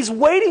you. He's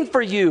waiting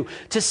for you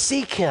to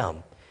seek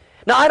him.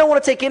 Now, I don't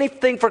want to take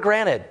anything for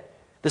granted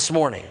this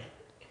morning.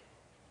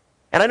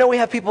 And I know we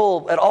have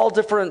people at all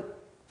different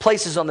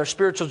places on their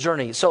spiritual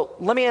journey. So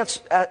let me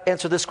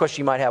answer this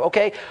question you might have.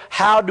 Okay,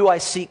 how do I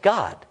seek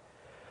God?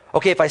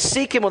 Okay, if I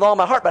seek Him with all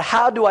my heart, but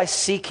how do I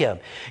seek Him?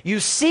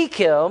 You seek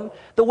Him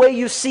the way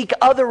you seek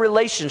other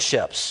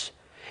relationships.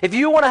 If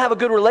you want to have a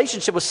good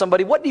relationship with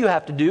somebody, what do you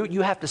have to do?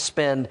 You have to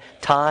spend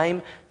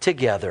time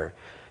together.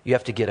 You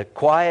have to get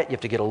quiet. You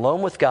have to get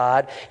alone with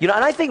God. And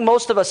I think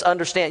most of us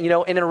understand,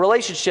 in a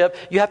relationship,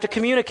 you have to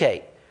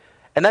communicate.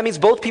 And that means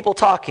both people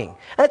talking.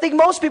 And I think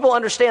most people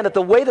understand that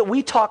the way that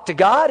we talk to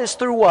God is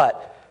through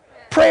what?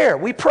 Prayer.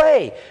 We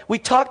pray. We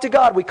talk to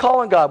God. We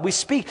call on God. We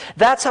speak.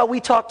 That's how we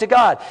talk to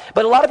God.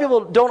 But a lot of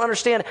people don't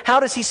understand,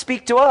 how does He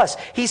speak to us?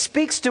 He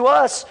speaks to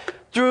us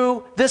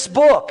through this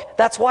book.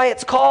 That's why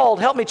it's called,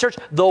 help me church,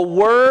 the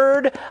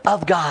Word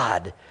of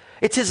God.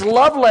 It's His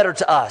love letter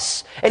to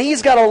us. And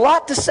He's got a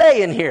lot to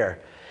say in here.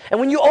 And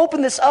when you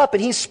open this up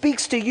and He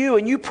speaks to you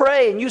and you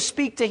pray and you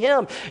speak to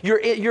Him,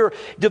 you're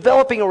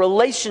developing a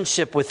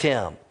relationship with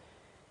Him.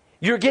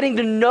 You're getting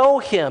to know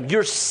Him.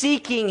 You're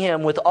seeking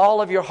Him with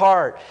all of your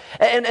heart.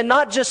 And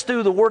not just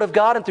through the Word of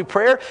God and through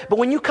prayer, but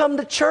when you come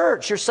to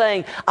church, you're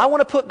saying, I want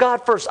to put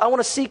God first. I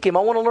want to seek Him. I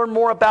want to learn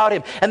more about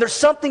Him. And there's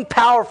something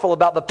powerful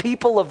about the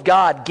people of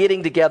God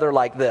getting together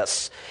like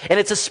this. And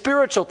it's a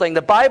spiritual thing.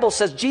 The Bible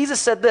says,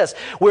 Jesus said this,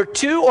 where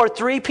 2 or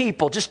 3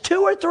 people, just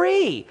 2 or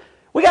 3.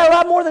 We got a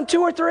lot more than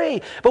 2 or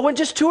 3. But when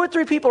just 2 or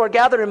 3 people are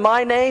gathered in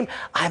my name,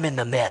 I'm in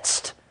the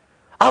midst.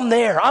 I'm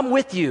there. I'm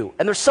with you.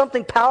 And there's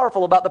something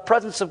powerful about the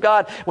presence of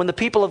God when the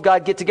people of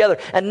God get together.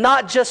 And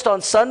not just on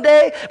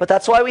Sunday, but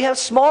that's why we have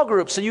small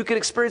groups, so you can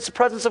experience the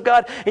presence of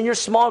God in your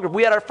small group.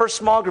 We had our first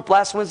small group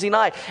last Wednesday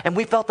night, and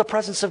we felt the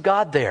presence of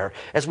God there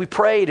as we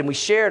prayed and we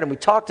shared and we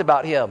talked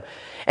about Him.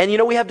 And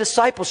we have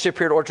discipleship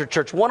here at Orchard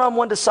Church,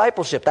 one-on-one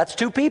discipleship. That's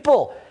 2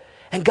 people.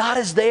 And God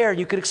is there.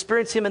 You can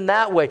experience Him in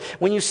that way.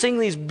 When you sing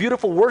these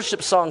beautiful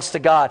worship songs to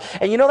God.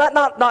 And that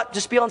not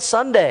just be on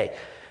Sunday.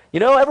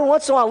 Every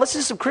once in a while,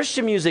 listen to some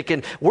Christian music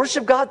and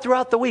worship God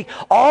throughout the week.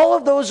 All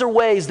of those are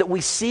ways that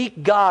we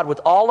seek God with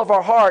all of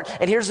our heart.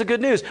 And here's the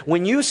good news.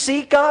 When you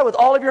seek God with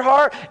all of your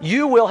heart,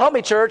 you will, help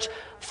me church,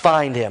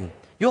 find Him.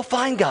 You'll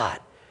find God.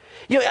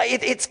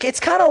 It's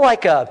kind of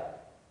like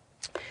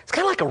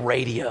a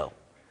radio.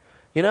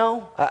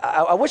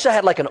 I wish I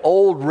had like an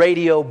old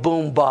radio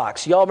boom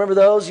box. Y'all remember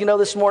those,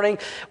 this morning,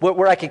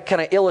 where I could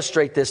kind of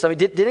illustrate this? I mean,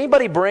 did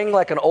anybody bring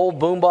like an old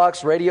boom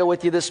box radio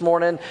with you this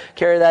morning?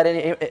 Carry that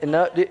in?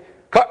 No?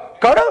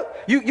 Carter,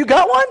 you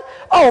got one?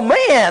 Oh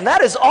man, that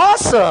is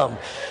awesome.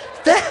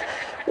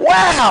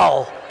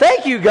 Wow.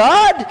 Thank you,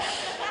 God.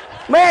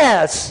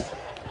 Man,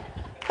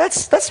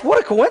 that's what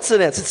a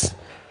coincidence. It's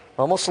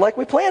almost like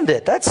we planned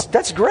it.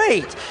 That's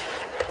great.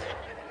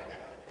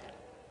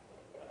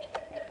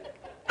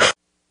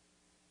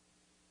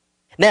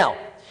 Now,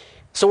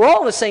 so we're all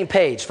on the same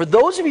page. For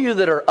those of you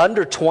that are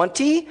under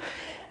 20,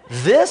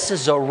 this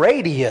is a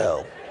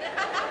radio.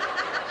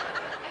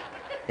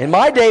 In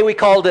my day, we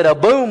called it a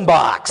boom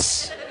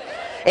box.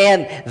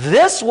 And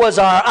this was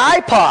our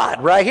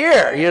iPod right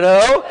here,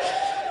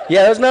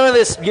 Yeah, there's none of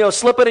this,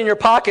 slip it in your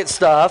pocket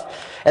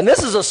stuff. And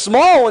this is a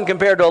small one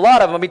compared to a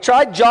lot of them. I mean,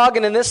 try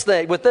jogging in this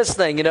thing with this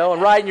thing,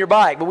 and riding your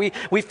bike. But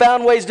we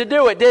found ways to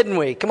do it, didn't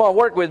we? Come on,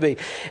 work with me.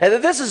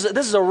 And this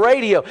is a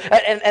radio,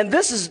 and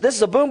this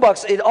is a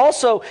boombox. It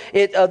also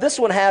this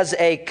one has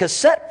a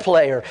cassette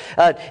player.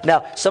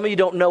 Now, some of you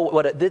don't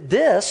know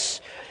this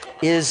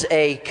is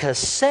a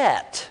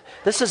cassette.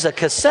 This is a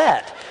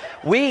cassette.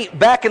 We,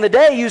 back in the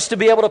day, used to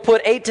be able to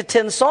put 8 to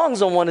 10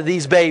 songs on one of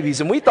these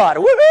babies, and we thought,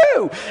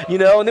 woohoo,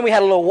 and then we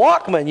had a little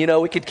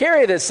Walkman, we could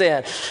carry this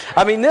in.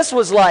 I mean, this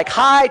was like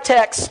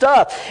high-tech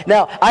stuff.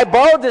 Now, I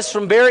borrowed this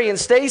from Barry and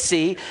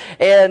Stacy,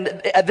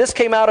 and this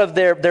came out of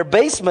their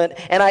basement,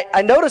 and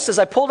I noticed as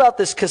I pulled out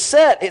this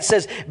cassette, it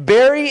says,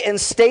 Barry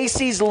and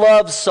Stacy's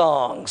Love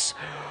Songs.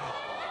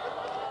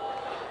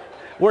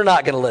 We're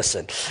not going to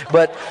listen,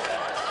 but...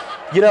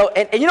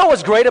 And you know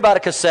what's great about a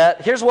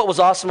cassette? Here's what was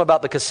awesome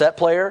about the cassette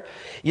player.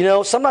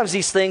 Sometimes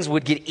these things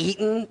would get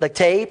eaten, the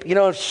tape,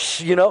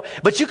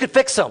 but you could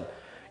fix them.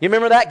 You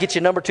remember that? Get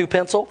your number 2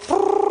 pencil.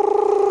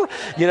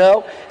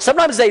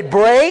 Sometimes they'd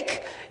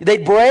break,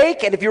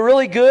 and if you're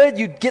really good,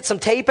 you'd get some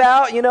tape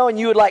out, and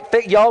you would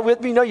y'all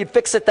with me, you'd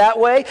fix it that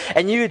way,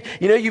 and you'd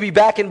be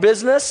back in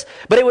business.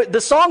 But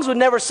the songs would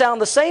never sound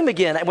the same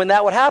again when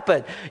that would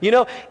happen.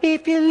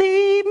 If you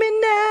leave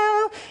me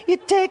now, you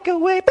take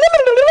away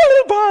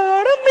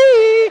part of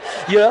me.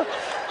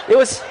 It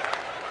was,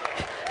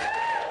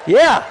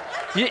 yeah,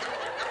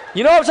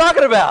 you know what I'm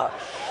talking about.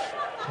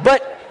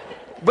 But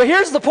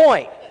here's the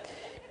point.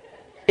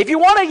 If you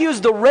want to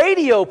use the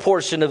radio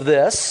portion of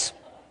this,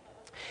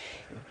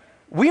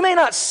 we may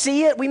not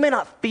see it, we may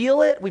not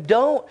feel it, we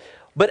don't,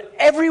 but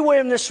everywhere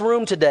in this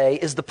room today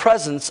is the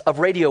presence of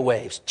radio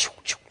waves.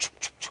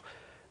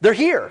 They're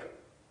here.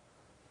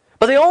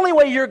 But the only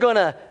way you're going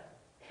to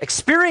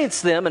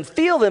experience them and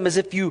feel them is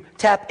if you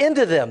tap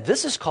into them.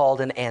 This is called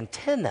an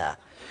antenna,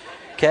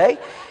 okay?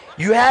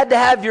 You had to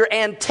have your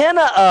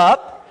antenna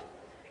up.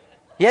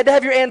 You had to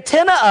have your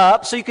antenna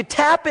up so you could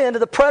tap into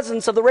the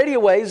presence of the radio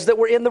waves that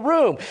were in the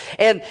room.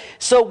 And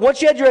so once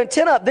you had your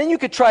antenna up, then you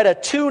could try to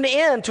tune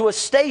in to a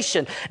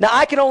station. Now,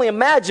 I can only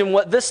imagine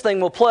what this thing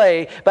will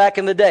play back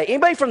in the day.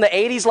 Anybody from the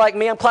 80s like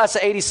me? I'm class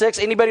of 86.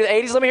 Anybody in the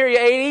 80s? Let me hear you,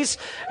 80s.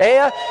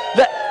 Yeah?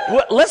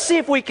 Let's see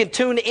if we can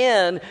tune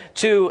in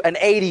to an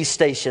 80s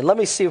station. Let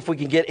me see if we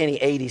can get any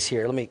 80s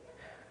here. Let me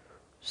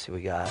see what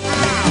we got.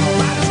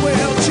 Might as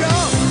well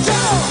jump.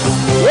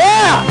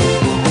 Yeah!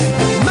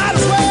 Might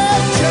as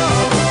well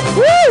jump.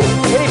 Woo!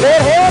 Any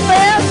Van Halen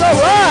fans? All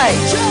right.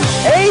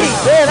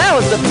 80s, man, that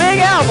was the big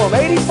album,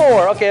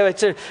 84. Okay,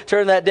 let's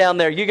turn that down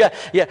there. You got,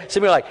 yeah,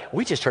 some people are like,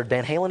 we just heard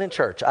Van Halen in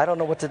church. I don't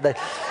know what to they.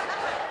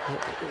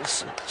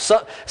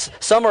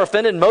 Some are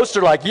offended, most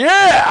are like,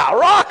 yeah,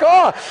 rock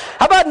on.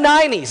 How about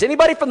 90s?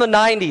 Anybody from the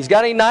 90s?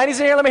 Got any 90s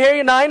in here? Let me hear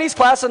you, 90s,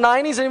 class of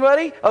 90s,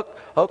 anybody?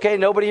 Okay,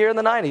 nobody here in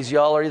the 90s.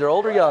 Y'all are either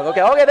old or young.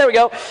 Okay, there we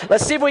go.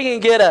 Let's see if we can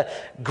get a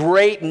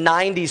great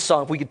 90s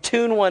song. If we could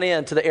tune one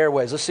in to the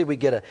airwaves. Let's see if we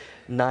get a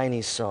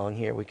 90s song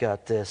here. We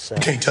got this. You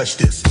can't touch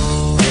this.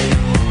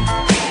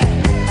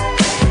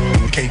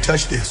 You can't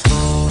touch this.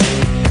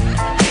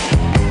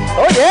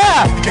 Oh,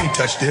 yeah. You can't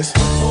touch this.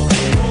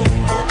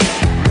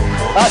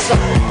 You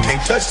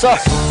can't touch sorry.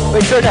 this.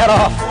 Let me turn that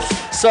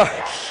off. Sorry.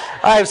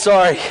 I'm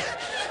sorry.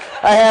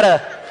 I had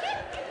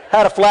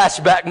a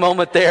flashback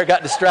moment there.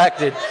 Got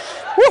distracted.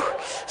 Whew.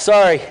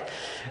 Sorry.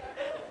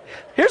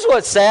 Here's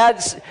what's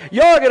sad.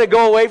 Y'all are going to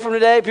go away from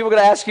today. People are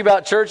going to ask you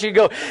about church. You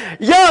go,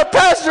 yeah,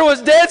 pastor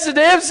was dancing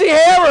to MC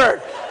Hammer.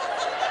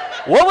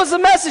 What was the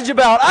message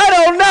about? I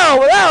don't know,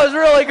 but that was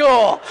really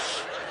cool.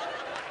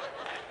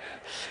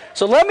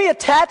 So let me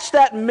attach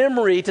that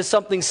memory to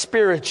something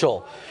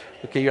spiritual.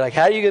 Okay, you're like,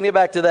 how are you going to get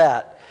back to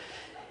that?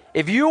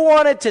 If you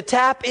wanted to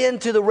tap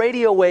into the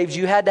radio waves,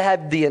 you had to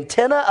have the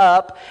antenna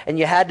up and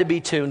you had to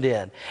be tuned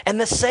in. And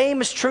the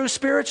same is true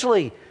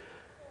spiritually.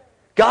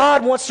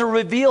 God wants to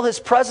reveal His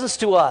presence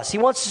to us. He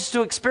wants us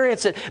to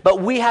experience it,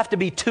 but we have to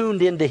be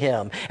tuned into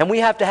Him. And we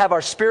have to have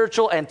our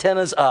spiritual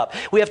antennas up.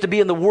 We have to be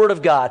in the Word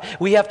of God.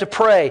 We have to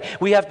pray.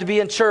 We have to be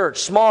in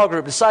church, small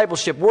group,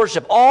 discipleship,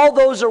 worship. All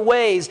those are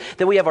ways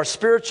that we have our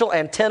spiritual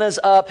antennas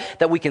up,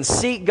 that we can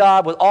seek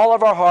God with all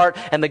of our heart.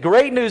 And the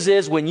great news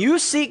is, when you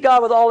seek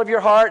God with all of your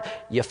heart,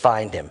 you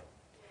find Him.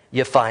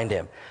 You find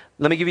Him.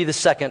 Let me give you the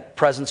second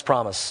presence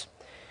promise.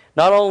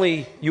 Not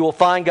only you will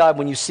find God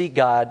when you seek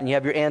God and you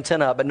have your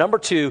antenna up, but number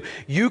two,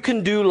 you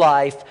can do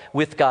life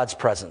with God's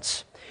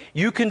presence.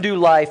 You can do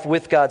life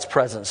with God's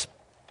presence.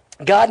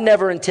 God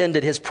never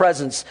intended His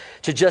presence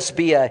to just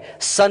be a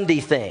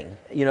Sunday thing,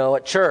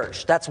 at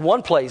church. That's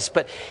one place.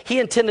 But He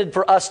intended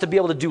for us to be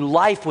able to do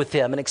life with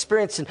Him and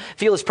experience and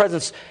feel His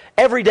presence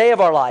every day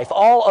of our life,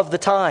 all of the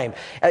time.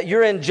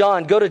 You're in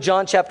John. Go to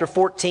John chapter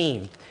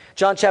 14.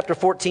 John chapter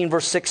 14,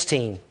 verse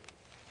 16.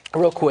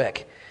 Real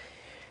quick.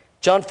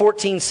 John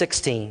 14,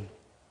 16.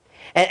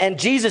 And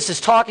Jesus is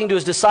talking to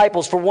His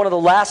disciples for one of the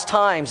last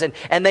times.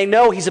 And they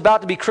know He's about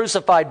to be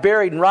crucified,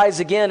 buried, and rise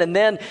again. And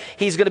then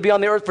He's going to be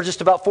on the earth for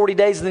just about 40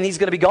 days, and then He's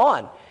going to be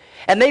gone.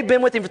 And they've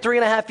been with Him for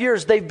 3.5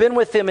 years. They've been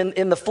with Him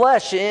in the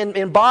flesh,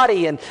 in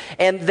body, and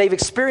they've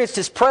experienced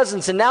His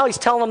presence. And now He's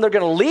telling them they're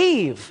going to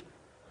leave.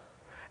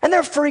 And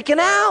they're freaking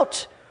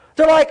out.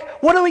 They're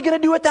like, what are we going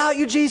to do without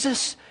You,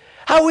 Jesus?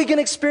 How are we going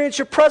to experience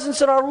Your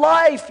presence in our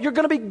life? You're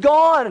going to be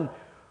gone.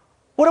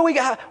 How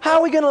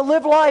are we going to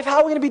live life? How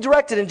are we going to be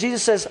directed? And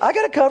Jesus says, I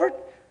got it covered.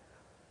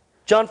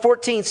 John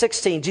 14,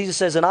 16, Jesus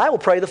says, and I will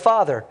pray the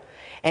Father,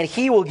 and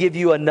He will give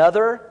you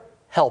another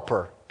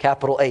helper,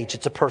 capital H,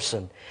 it's a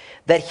person,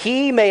 that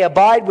He may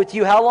abide with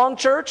you. How long,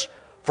 church?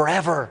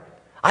 Forever.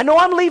 I know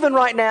I'm leaving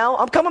right now.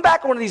 I'm coming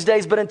back one of these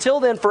days, but until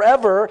then,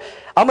 forever,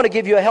 I'm going to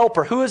give you a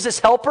helper. Who is this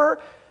helper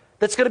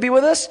that's going to be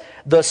with us?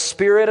 The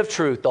Spirit of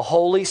truth, the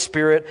Holy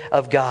Spirit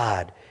of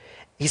God.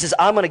 He says,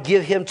 I'm going to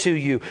give Him to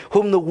you,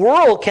 whom the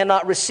world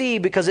cannot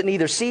receive because it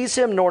neither sees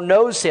Him nor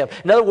knows Him.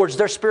 In other words,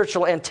 their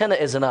spiritual antenna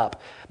isn't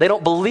up. They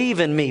don't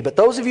believe in Me. But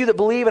those of you that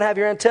believe and have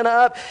your antenna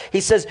up,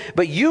 He says,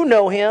 but you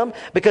know Him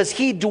because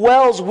He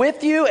dwells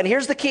with you. And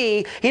here's the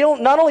key.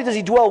 Not only does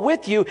He dwell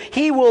with you,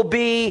 He will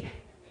be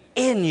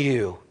in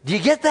you. Do you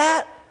get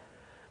that?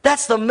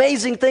 That's the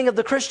amazing thing of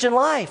the Christian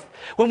life.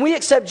 When we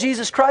accept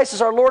Jesus Christ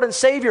as our Lord and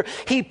Savior,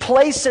 He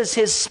places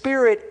His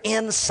Spirit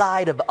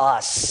inside of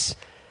us.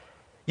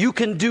 You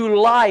can do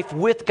life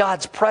with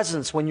God's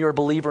presence when you're a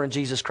believer in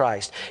Jesus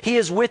Christ. He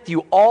is with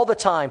you all the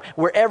time,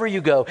 wherever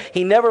you go.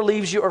 He never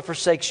leaves you or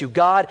forsakes you.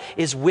 God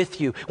is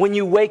with you. When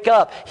you wake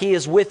up, He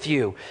is with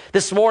you.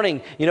 This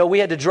morning, we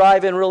had to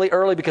drive in really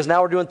early because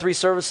now we're doing 3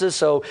 services.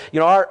 So,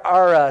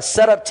 our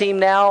setup team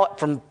now,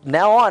 from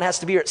now on, has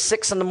to be here at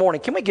 6 in the morning.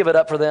 Can we give it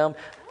up for them?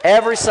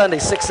 Every Sunday,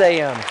 6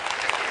 a.m.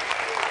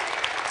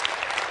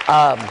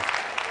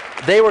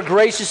 They were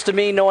gracious to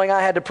me, knowing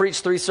I had to preach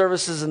 3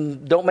 services,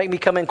 and don't make me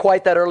come in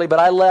quite that early, but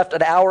I left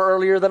an hour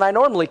earlier than I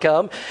normally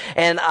come,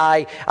 and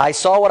I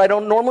saw what I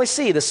don't normally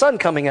see, the sun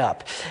coming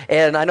up.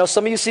 And I know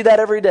some of you see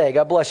that every day,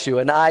 God bless you,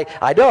 and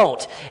I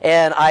don't.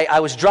 And I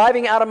was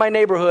driving out of my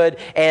neighborhood,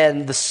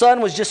 and the sun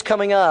was just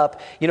coming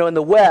up, in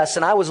the west,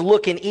 and I was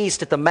looking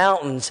east at the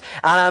mountains,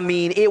 and I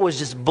mean, it was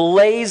just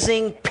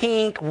blazing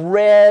pink,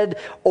 red,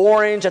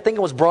 orange. I think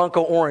it was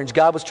Bronco orange.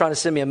 God was trying to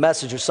send me a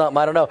message or something,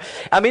 I don't know.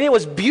 I mean, it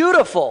was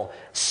beautiful.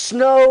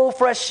 Snow,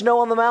 fresh snow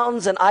on the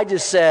mountains, and I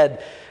just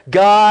said,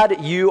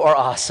 God, you are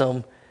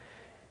awesome.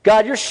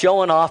 God, you're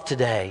showing off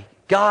today.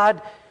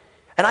 God,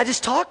 and I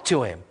just talked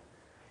to him.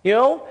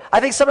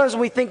 I think sometimes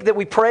when we think that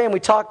we pray and we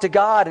talk to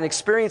God and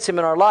experience him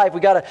in our life, we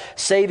got to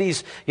say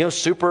these,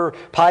 super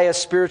pious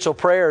spiritual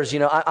prayers.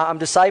 I'm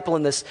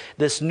discipling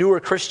this newer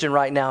Christian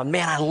right now. And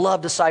man, I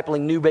love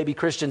discipling new baby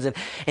Christians. And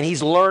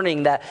he's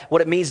learning that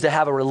what it means to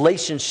have a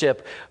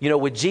relationship,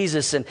 with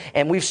Jesus.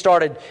 And we've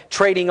started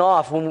trading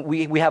off when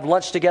we have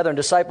lunch together in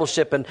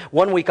discipleship. And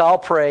one week I'll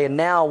pray, and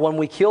now one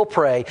week he'll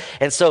pray.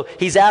 And so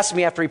he's asked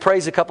me after he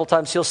prays a couple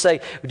times, he'll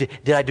say,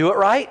 did I do it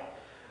right?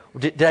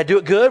 Did I do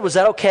it good? Was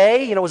that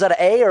okay? Was that an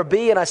A or a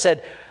B? And I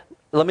said,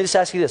 let me just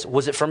ask you this.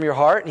 Was it from your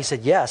heart? And he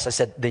said, yes. I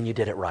said, then you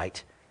did it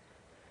right.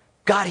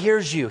 God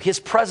hears you.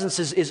 His presence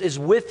is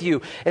with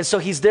you. And so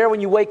he's there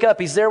when you wake up.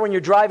 He's there when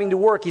you're driving to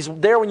work. He's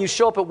there when you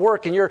show up at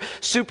work and your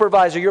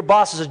supervisor, your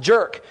boss is a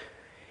jerk.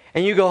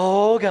 And you go,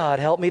 oh, God,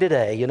 help me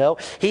today,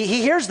 He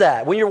hears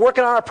that. When you're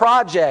working on a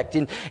project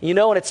and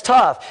it's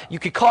tough, you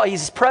could call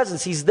his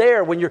presence. He's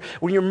there when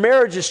your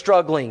marriage is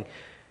struggling.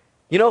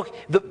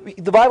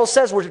 The Bible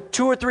says where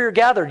 2 or 3 are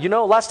gathered.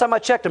 Last time I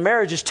checked, a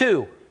marriage is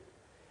 2.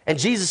 And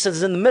Jesus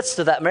is in the midst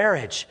of that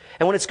marriage.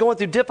 And when it's going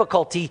through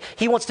difficulty,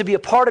 he wants to be a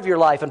part of your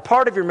life and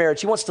part of your marriage.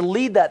 He wants to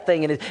lead that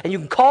thing. And you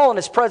can call on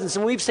his presence.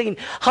 And we've seen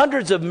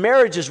hundreds of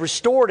marriages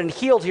restored and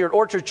healed here at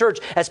Orchard Church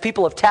as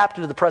people have tapped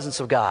into the presence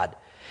of God.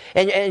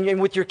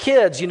 And with your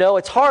kids,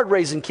 it's hard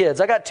raising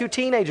kids. I got 2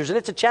 teenagers, and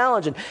it's a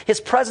challenge. And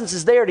his presence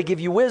is there to give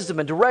you wisdom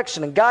and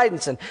direction and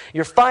guidance and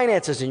your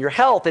finances and your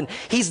health. And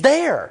he's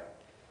there.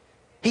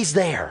 He's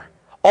there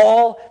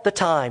all the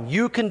time.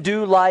 You can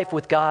do life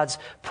with God's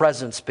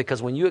presence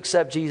because when you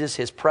accept Jesus,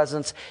 his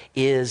presence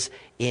is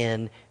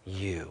in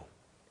you.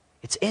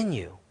 It's in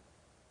you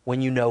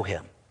when you know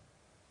him.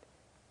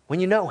 When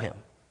you know him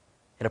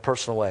in a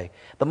personal way.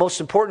 The most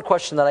important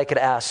question that I could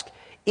ask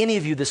any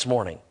of you this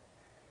morning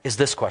is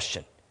this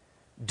question.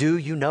 Do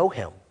you know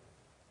him?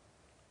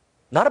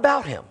 Not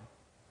about him.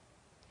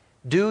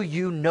 Do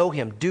you know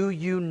him? Do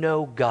you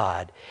know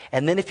God?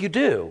 And then if you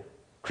do,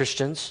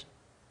 Christians,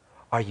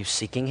 are you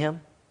seeking him?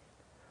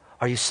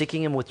 Are you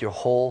seeking him with your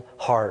whole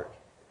heart?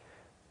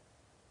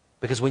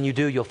 Because when you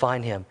do, you'll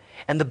find him.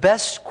 And the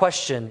best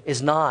question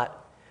is not,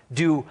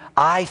 do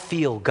I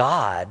feel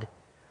God?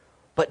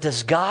 But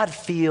does God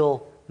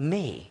feel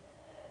me?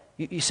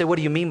 You say, what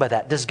do you mean by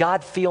that? Does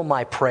God feel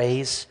my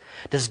praise?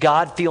 Does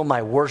God feel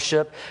my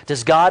worship?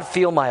 Does God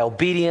feel my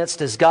obedience?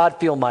 Does God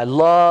feel my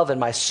love and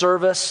my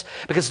service?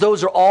 Because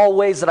those are all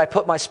ways that I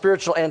put my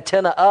spiritual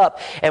antenna up.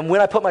 And when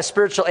I put my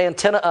spiritual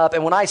antenna up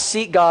and when I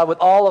seek God with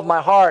all of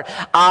my heart,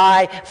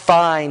 I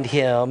find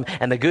him.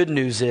 And the good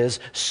news is,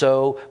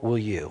 so will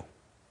you.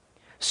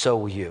 So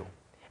will you.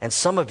 And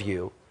some of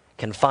you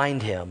can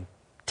find him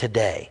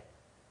today,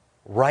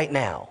 right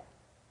now,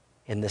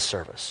 in this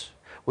service.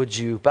 Would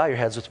you bow your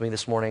heads with me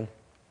this morning?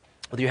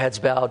 With your heads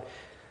bowed,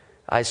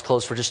 eyes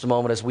closed for just a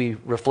moment as we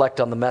reflect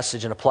on the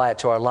message and apply it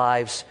to our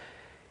lives.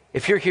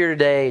 If you're here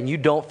today and you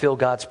don't feel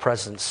God's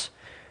presence,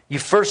 you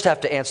first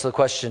have to answer the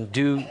question,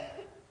 do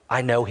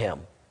I know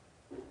him?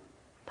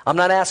 I'm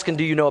not asking,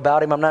 do you know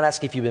about him? I'm not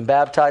asking if you've been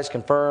baptized,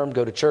 confirmed,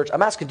 go to church.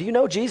 I'm asking, do you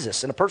know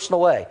Jesus in a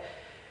personal way?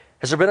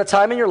 Has there been a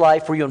time in your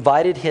life where you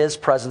invited his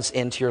presence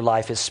into your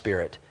life, his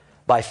spirit,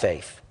 by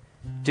faith?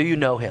 Do you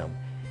know him?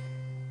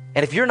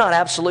 And if you're not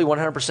absolutely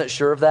 100%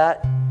 sure of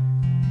that,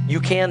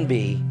 you can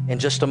be in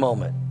just a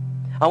moment.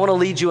 I want to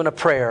lead you in a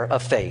prayer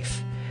of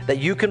faith that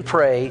you can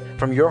pray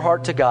from your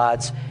heart to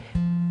God's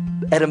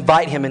and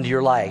invite him into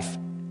your life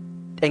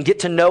and get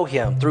to know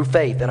him through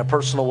faith in a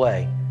personal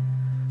way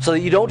so that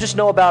you don't just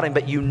know about him,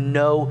 but you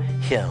know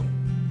him.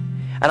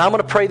 And I'm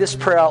going to pray this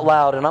prayer out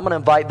loud, and I'm going to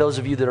invite those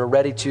of you that are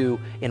ready to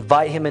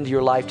invite him into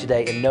your life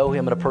today and know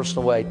him in a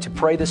personal way to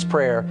pray this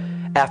prayer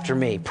after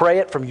me. Pray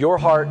it from your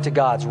heart to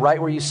God's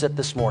right where you sit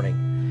this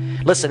morning.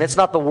 Listen, it's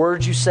not the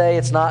words you say.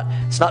 It's not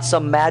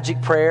some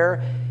magic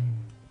prayer.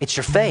 It's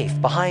your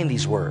faith behind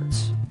these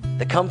words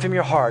that come from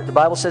your heart. The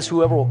Bible says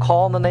whoever will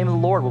call on the name of the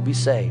Lord will be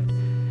saved.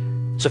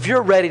 So if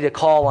you're ready to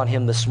call on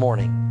him this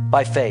morning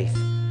by faith,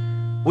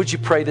 would you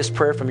pray this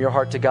prayer from your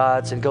heart to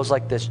God's? And it goes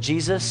like this.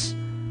 Jesus,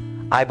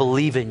 I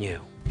believe in you.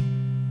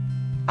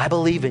 I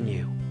believe in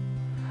you.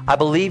 I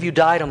believe you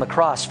died on the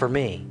cross for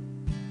me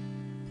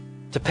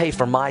to pay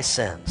for my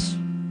sins,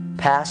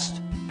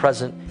 past,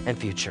 present, and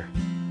future.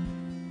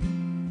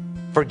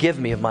 Forgive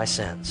me of my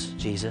sins,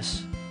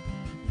 Jesus.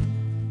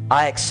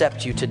 I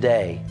accept you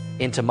today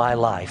into my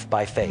life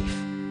by faith.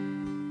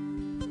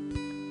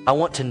 I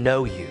want to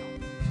know you.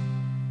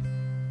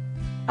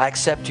 I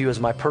accept you as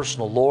my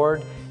personal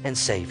Lord and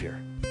Savior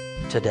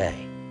today.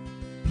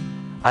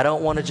 I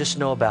don't want to just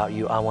know about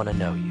you. I want to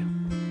know you.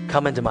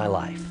 Come into my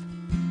life.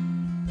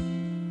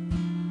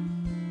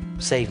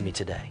 Save me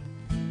today.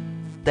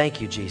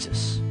 Thank you,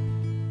 Jesus,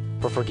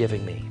 for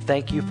forgiving me.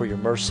 Thank you for your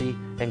mercy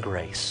and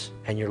grace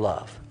and your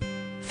love.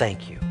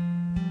 Thank you.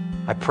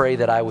 I pray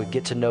that I would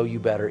get to know you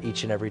better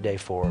each and every day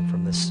forward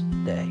from this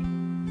day.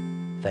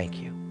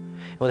 Thank you.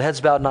 And with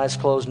heads bowed and eyes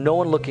closed, no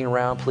one looking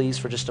around, please,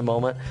 for just a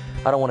moment.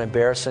 I don't want to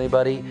embarrass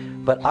anybody,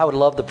 but I would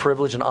love the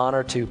privilege and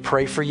honor to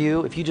pray for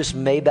you. If you just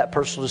made that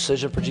personal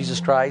decision for Jesus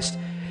Christ,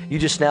 you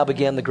just now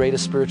began the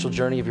greatest spiritual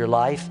journey of your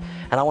life.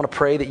 And I want to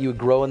pray that you would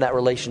grow in that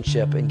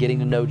relationship and getting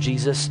to know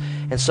Jesus.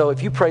 And so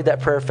if you prayed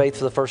that prayer of faith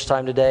for the first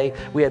time today,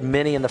 we had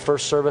many in the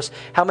first service.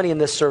 How many in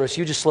this service,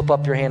 you just slip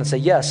up your hand and say,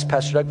 yes,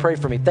 Pastor Doug, pray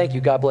for me. Thank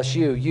you. God bless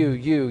you.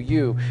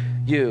 You.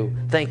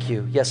 Thank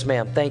you. Yes,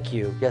 ma'am. Thank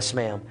you. Yes,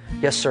 ma'am.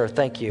 Yes, sir.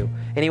 Thank you.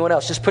 Anyone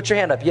else? Just put your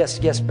hand up.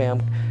 Yes,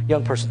 ma'am.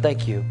 Young person.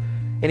 Thank you.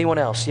 Anyone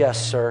else?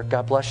 Yes, sir.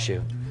 God bless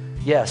you.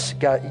 Yes,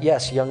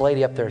 young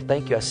lady up there.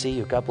 Thank you. I see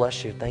you. God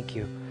bless you. Thank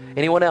you.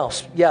 Anyone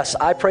else? Yes,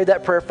 I prayed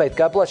that prayer of faith.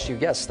 God bless you.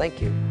 Yes,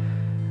 thank you.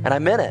 And I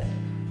meant it.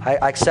 I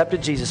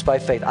accepted Jesus by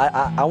faith.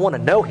 I want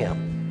to know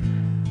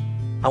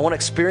him. I want to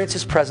experience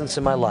his presence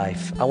in my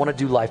life. I want to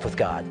do life with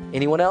God.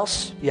 Anyone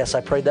else? Yes,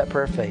 I prayed that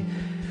prayer of faith.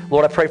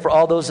 Lord, I pray for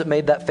all those that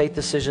made that faith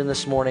decision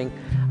this morning.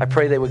 I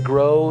pray they would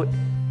grow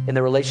in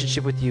their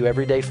relationship with you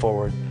every day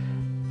forward,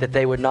 that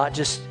they would not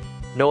just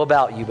know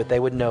about you, but they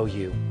would know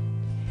you.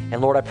 And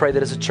Lord, I pray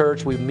that as a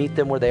church, we meet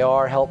them where they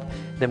are, help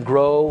them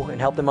grow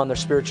and help them on their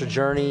spiritual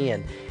journey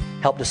and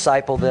help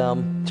disciple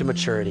them to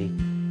maturity.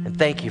 And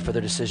thank you for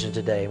their decision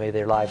today. May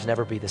their lives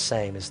never be the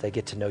same as they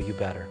get to know you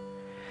better.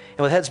 And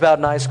with heads bowed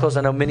and eyes closed,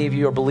 I know many of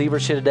you are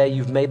believers here today.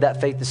 You've made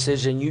that faith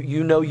decision.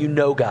 You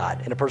know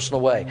God in a personal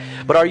way.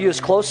 But are you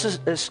as close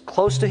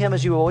to him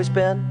as you've always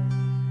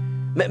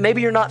been?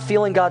 Maybe you're not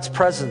feeling God's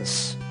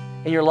presence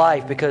in your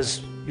life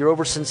because you're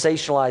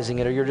over-sensationalizing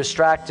it, or you're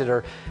distracted,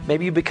 or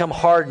maybe you become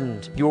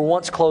hardened. You were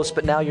once close,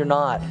 but now you're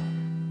not.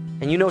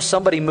 And you know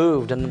somebody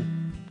moved,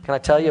 and can I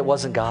tell you, it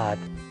wasn't God.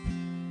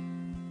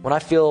 When I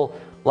feel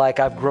like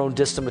I've grown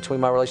distant between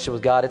my relationship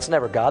with God, it's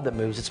never God that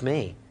moves, it's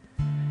me.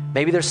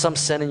 Maybe there's some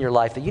sin in your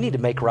life that you need to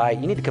make right.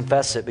 You need to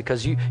confess it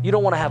because you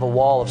don't want to have a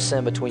wall of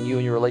sin between you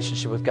and your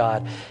relationship with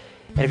God.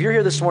 And if you're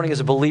here this morning as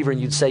a believer and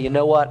you'd say, you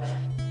know what?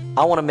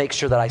 I want to make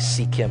sure that I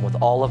seek him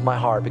with all of my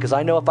heart because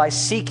I know if I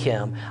seek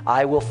him,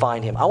 I will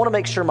find him. I want to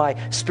make sure my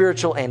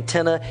spiritual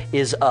antenna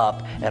is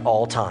up at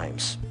all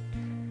times.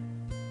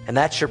 And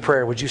that's your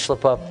prayer. Would you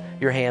slip up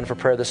your hand for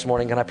prayer this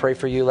morning? Can I pray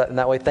for you in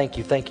that way? Thank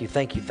you.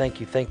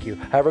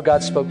 However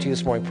God spoke to you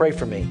this morning, pray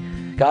for me.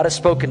 God has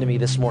spoken to me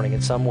this morning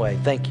in some way.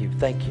 Thank you.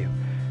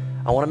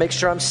 I want to make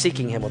sure I'm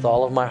seeking him with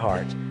all of my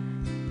heart.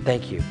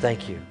 Thank you.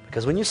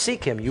 Because when you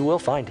seek him, you will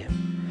find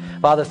him.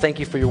 Father, thank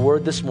you for your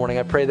word this morning.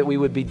 I pray that we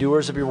would be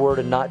doers of your word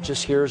and not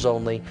just hearers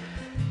only.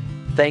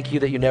 Thank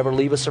you that you never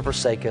leave us or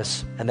forsake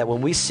us, and that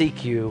when we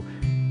seek you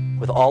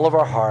with all of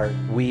our heart,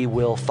 we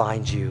will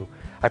find you.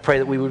 I pray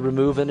that we would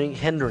remove any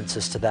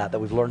hindrances to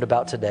that we've learned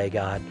about today,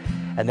 God,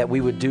 and that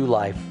we would do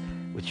life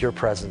with your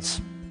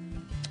presence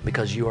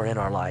because you are in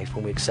our life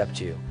when we accept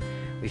you.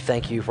 We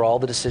thank you for all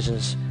the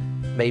decisions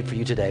made for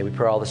you today. We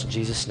pray all this in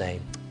Jesus'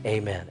 name.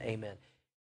 Amen.